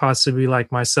others, possibly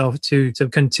like myself too, to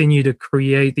continue to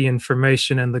create the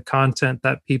information and the content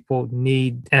that people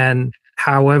need. And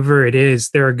however it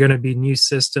is, there are going to be new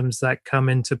systems that come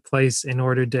into place in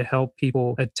order to help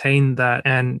people attain that.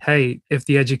 And hey, if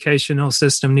the educational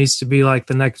system needs to be like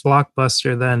the next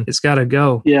Blockbuster, then it's got to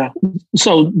go. Yeah.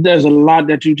 So there's a lot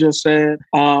that you just said.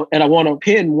 And I want to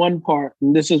pin one part.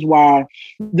 And this is why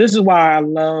I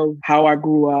love how I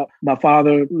grew up. My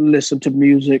father listened to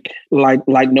music like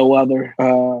no other.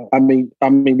 I mean,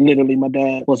 literally, my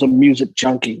dad was a music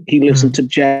junkie. He listened to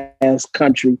jazz,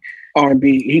 country,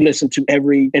 R&B. He listened to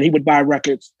and he would buy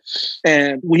records,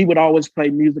 and we would always play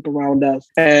music around us.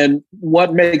 And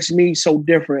what makes me so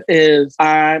different is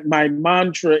my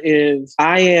mantra is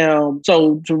I am.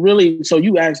 So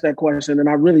you asked that question, and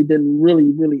I really didn't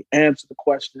really answer the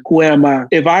question. Who am I?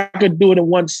 If I could do it in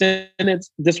one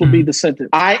sentence, this would be the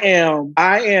sentence. I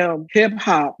am hip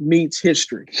hop meets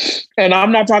history. And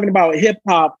I'm not talking about hip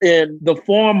hop in the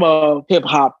form of hip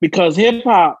hop, because hip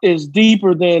hop is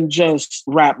deeper than just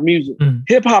rap music. music.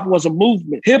 Hip hop was a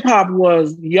movement. Hip hop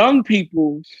was young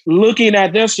people looking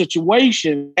at their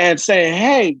situation and saying,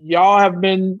 hey, y'all have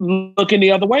been looking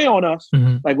the other way on us.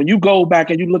 Like when you go back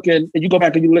and you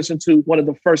listen to one of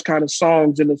the first kind of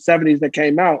songs in the 70s that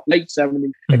came out, late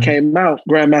 70s that came out,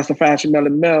 Grandmaster Fashion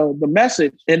Melle Mel, the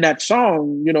message in that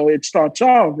song, you know, it starts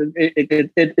off,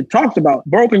 it talks about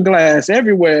broken glass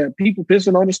everywhere, people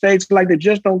pissing on the stage like they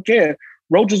just don't care.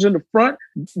 Roaches in the front,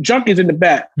 junkies in the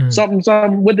back, something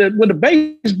with the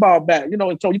baseball bat, you know.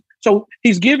 And so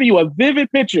he's giving you a vivid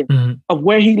picture of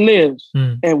where he lives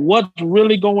and what's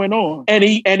really going on. And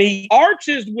he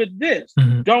arches with this: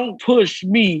 don't push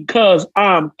me because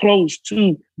I'm close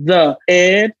to the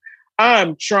edge.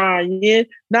 I'm trying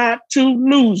not to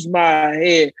lose my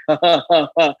head.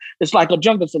 It's like a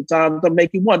jungle sometimes to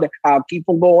make you wonder. I'll keep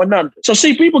on going under. So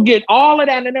see, people get all of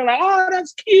that and they're like, oh,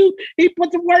 that's cute. He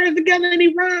put the words together and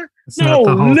he rhymed. No,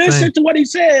 listen to what he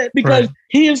said, because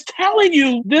he is telling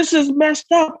you this is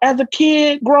messed up as a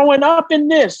kid growing up in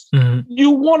this.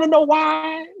 You want to know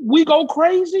why we go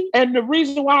crazy? And the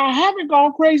reason why I haven't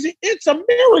gone crazy, it's a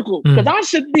miracle, because I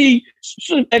should be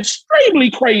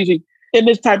extremely crazy in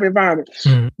this type of environment.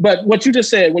 But what you just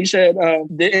said, when you said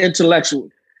the intellectual,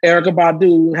 Erykah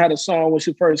Badu had a song when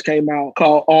she first came out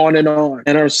called On and On.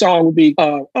 And her song would be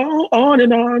on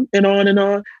and on and on and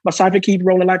on. My cipher keep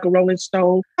rolling like a rolling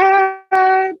stone.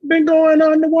 I've been going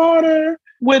on the water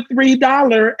with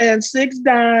 $3 and 6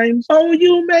 dimes. Oh,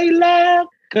 you may laugh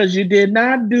because you did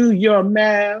not do your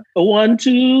math. 1,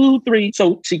 2, 3.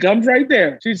 So she comes right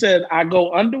there. She said, I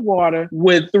go underwater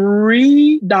with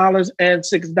 $3 and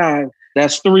 6 dimes.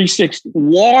 That's 360.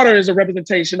 Water is a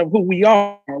representation of who we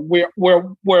are. We're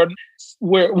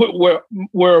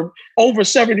over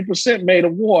 70% made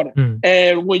of water.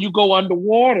 And when you go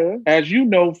underwater, as you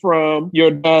know from your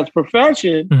dad's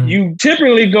profession, you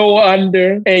typically go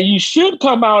under and you should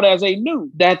come out as a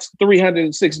new. That's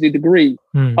 360 degrees.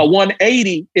 A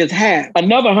 180 is half.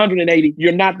 Another 180,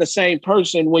 you're not the same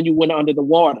person when you went under the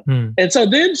water. And so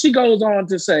then she goes on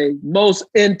to say, most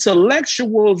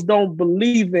intellectuals don't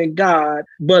believe in God,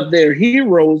 but their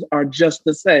heroes are just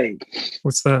the same.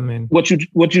 What's that mean? What you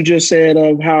just said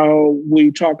of how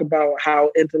we talk about how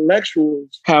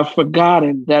intellectuals have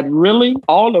forgotten that really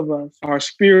all of us are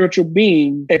spiritual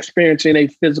beings experiencing a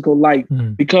physical life,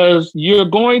 because you're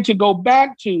going to go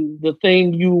back to the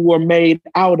thing you were made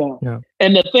out of. Yeah.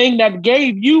 And the thing that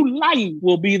gave you life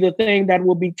will be the thing that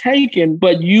will be taken,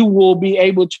 but you will be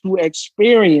able to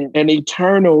experience an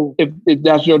eternal, if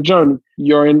that's your journey,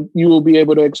 you will be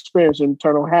able to experience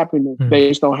eternal happiness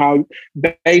based on how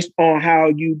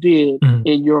you did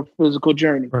in your physical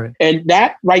journey. Right. And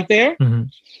that right there,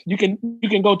 you can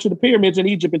go to the pyramids in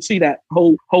Egypt and see that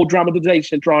whole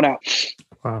dramatization drawn out.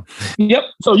 Wow. Yep.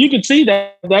 So you can see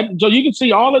that. So you can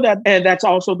see all of that. And that's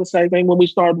also the same thing when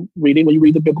you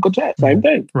read the biblical text. Same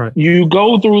thing. Right. You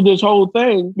go through this whole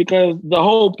thing because the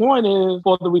whole point is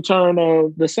for the return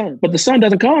of the Son. But the Son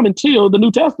doesn't come until the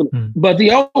New Testament. But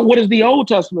what does the Old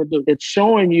Testament do? It's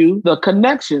showing you the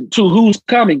connection to who's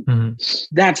coming.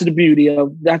 That's the beauty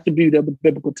of the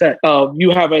biblical text. You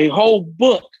have a whole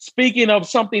book speaking of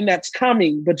something that's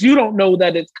coming, but you don't know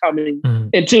that it's coming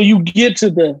until you get to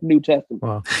the New Testament.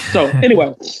 Wow. So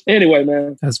anyway,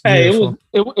 man. That's beautiful.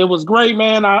 Hey, it was great,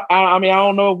 man. I mean, I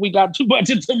don't know if we got too much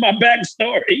into my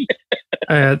backstory.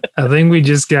 I think we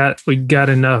got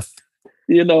enough.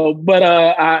 You know, but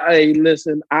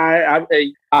listen, I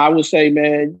would say,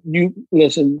 man, you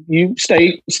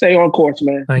stay on course,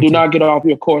 man. Do not get off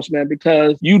your course, man,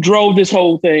 because you drove this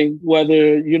whole thing,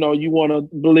 whether, you know, you want to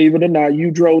believe it or not, you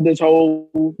drove this whole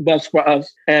bus for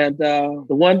us. And the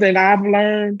one thing I've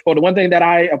learned, or the one thing that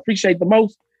I appreciate the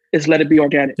most, is let it be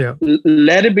organic. Yeah.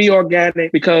 Let it be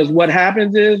organic, because what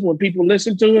happens is when people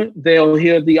listen to it, they'll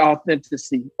hear the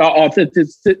authenticity.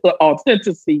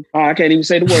 Authenticity. I can't even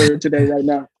say the word today right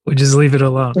now. We just leave it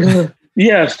alone.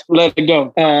 Yes, let it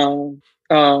go.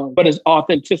 But it's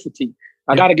authenticity.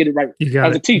 I got to get it right.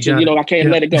 As a teacher, I can't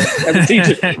let it go. As a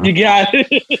teacher, you got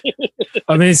it.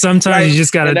 I mean, sometimes you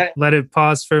just got to let it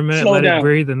pause for a minute, let it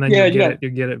breathe, and then you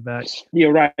get it back.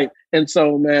 You're right. And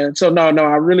so, man,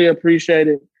 I really appreciate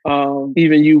it.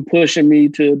 Even you pushing me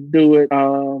to do it.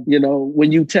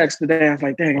 When you texted today, I was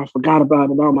like, dang, I forgot about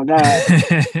it. Oh my God.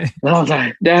 And I was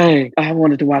like, dang, I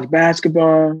wanted to watch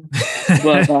basketball.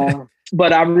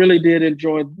 But I really did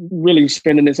enjoy really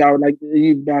spending this hour. Like,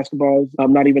 basketball is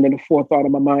not even in the forethought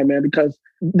of my mind, man, because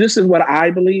this is what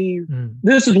I believe.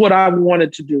 This is what I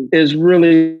wanted to do, is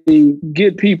really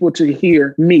get people to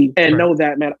hear me and know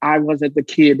that, man, I wasn't the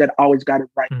kid that always got it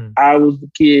right. I was the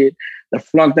kid that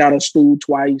flunked out of school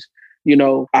twice,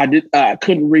 I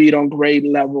couldn't read on grade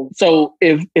level. So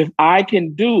if I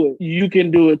can do it, you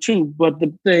can do it too. But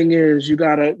the thing is, you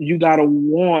gotta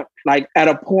want, like, at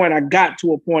a point, I got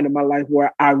to a point in my life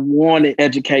where I wanted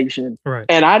education. Right.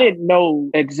 And I didn't know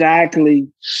exactly,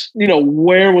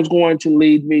 where it was going to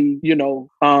lead me,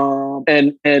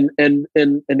 and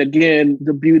again,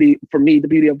 the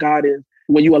beauty of God is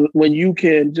when you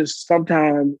can just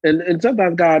sometimes, and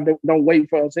sometimes God don't wait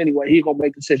for us anyway. He's gonna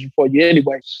make a decision for you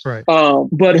anyway. Right.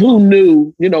 But who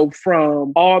knew,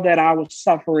 from all that I was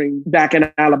suffering back in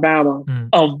Alabama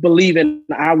of believing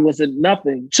I wasn't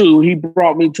nothing, to he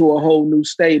brought me to a whole new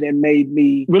state and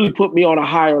really put me on a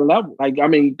higher level. Like, I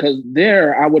mean, because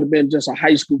there I would have been just a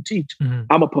high school teacher.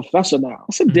 I'm a professor now.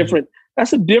 It's a different.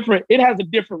 It has a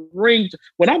different ring.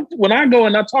 When I go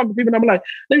and I talk to people, and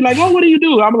they're like, oh, what do you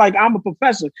do? I'm like, I'm a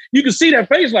professor. You can see their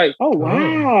face like, oh,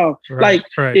 wow.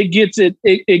 It gets it.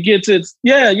 It gets it.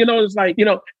 Yeah. It's like,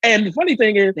 and the funny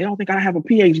thing is they don't think I have a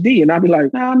PhD. And I'll be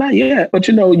like, no, not yet. But,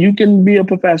 you can be a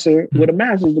professor with a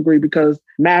master's degree, because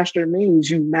master means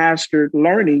you mastered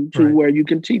learning to where you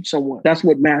can teach someone. That's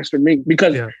what master means.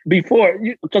 Because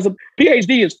because a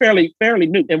PhD is fairly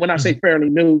new. And when I say fairly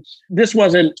new, this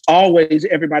wasn't always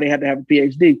everybody had to have a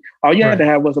PhD. All you had to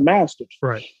have was a master's.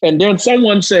 Right. And then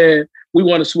someone said, we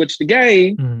want to switch the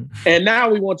game. And now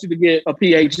we want you to get a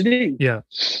PhD. Yeah.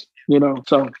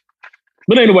 So,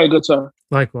 but anyway, good sir.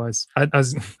 Likewise. I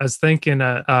was thinking,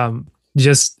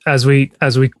 just as we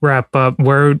wrap up,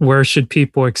 where should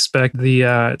people expect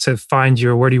to find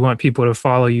you, or where do you want people to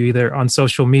follow you, either on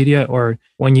social media or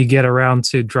when you get around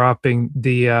to dropping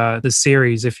the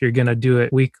series, if you're going to do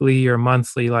it weekly or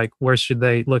monthly? Like, where should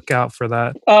they look out for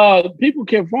that? People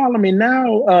can follow me now,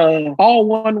 all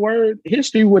one word,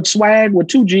 History with Swag, with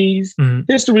 2 G's.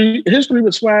 History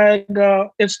with Swag,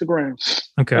 Instagram.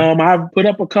 Okay. I've put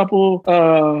up a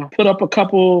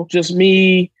couple just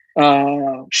me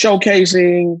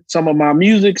showcasing some of my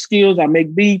music skills. I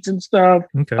make beats and stuff.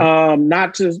 Okay.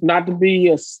 Not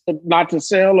to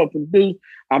sell or produce.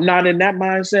 I'm not in that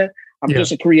mindset. I'm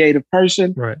just a creative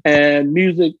person. Right. And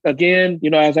music, again,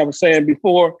 as I was saying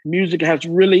before, music has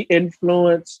really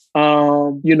influenced,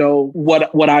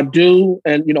 what I do.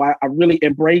 And, I really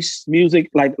embrace music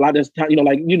like this,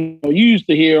 you used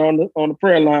to hear on the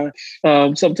prayer line.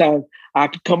 Sometimes I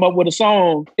could come up with a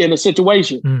song in a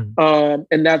situation.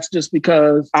 And that's just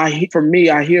because I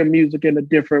hear music in a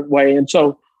different way. And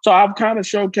so I've kind of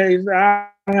showcased,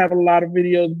 I have a lot of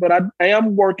videos, but I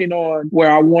am working on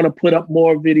where I want to put up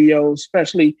more videos,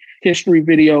 especially history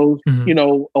videos,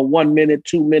 a 1 minute,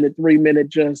 2 minute, 3 minute,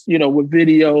 just, with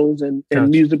videos and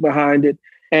music behind it.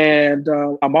 And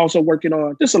I'm also working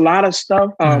on just a lot of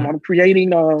stuff. I'm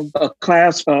creating a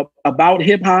class about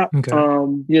hip hop,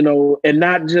 and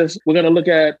not just, we're going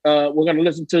to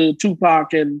listen to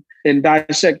Tupac and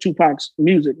dissect Tupac's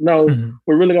music. No,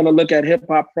 we're really going to look at hip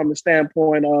hop from the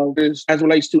standpoint of this as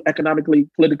relates to economically,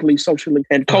 politically, socially,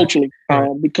 and culturally,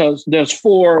 because there's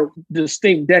 4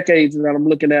 distinct decades that I'm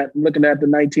looking at. I'm looking at the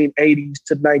 1980s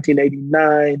to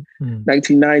 1989,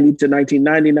 1990 to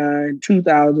 1999,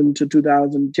 2000 to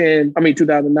 2010.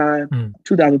 2009,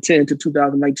 2010 to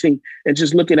 2019, and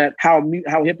just looking at how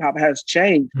hip hop has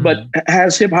changed. But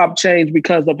has hip hop changed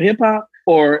because of hip hop?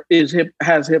 Or has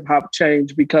hip hop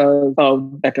changed because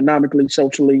of economically,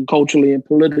 socially, culturally, and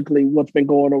politically what's been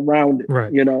going around it?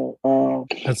 Right.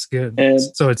 That's good. And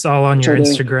so it's all on your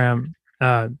Instagram.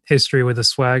 History with a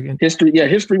Swag. History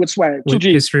with Swag. 2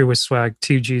 G's. History with Swag.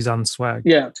 2 G's on Swag.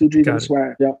 Yeah, 2 G's on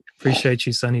Swag. Yeah. Appreciate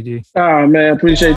you, Sonny D. Oh man, appreciate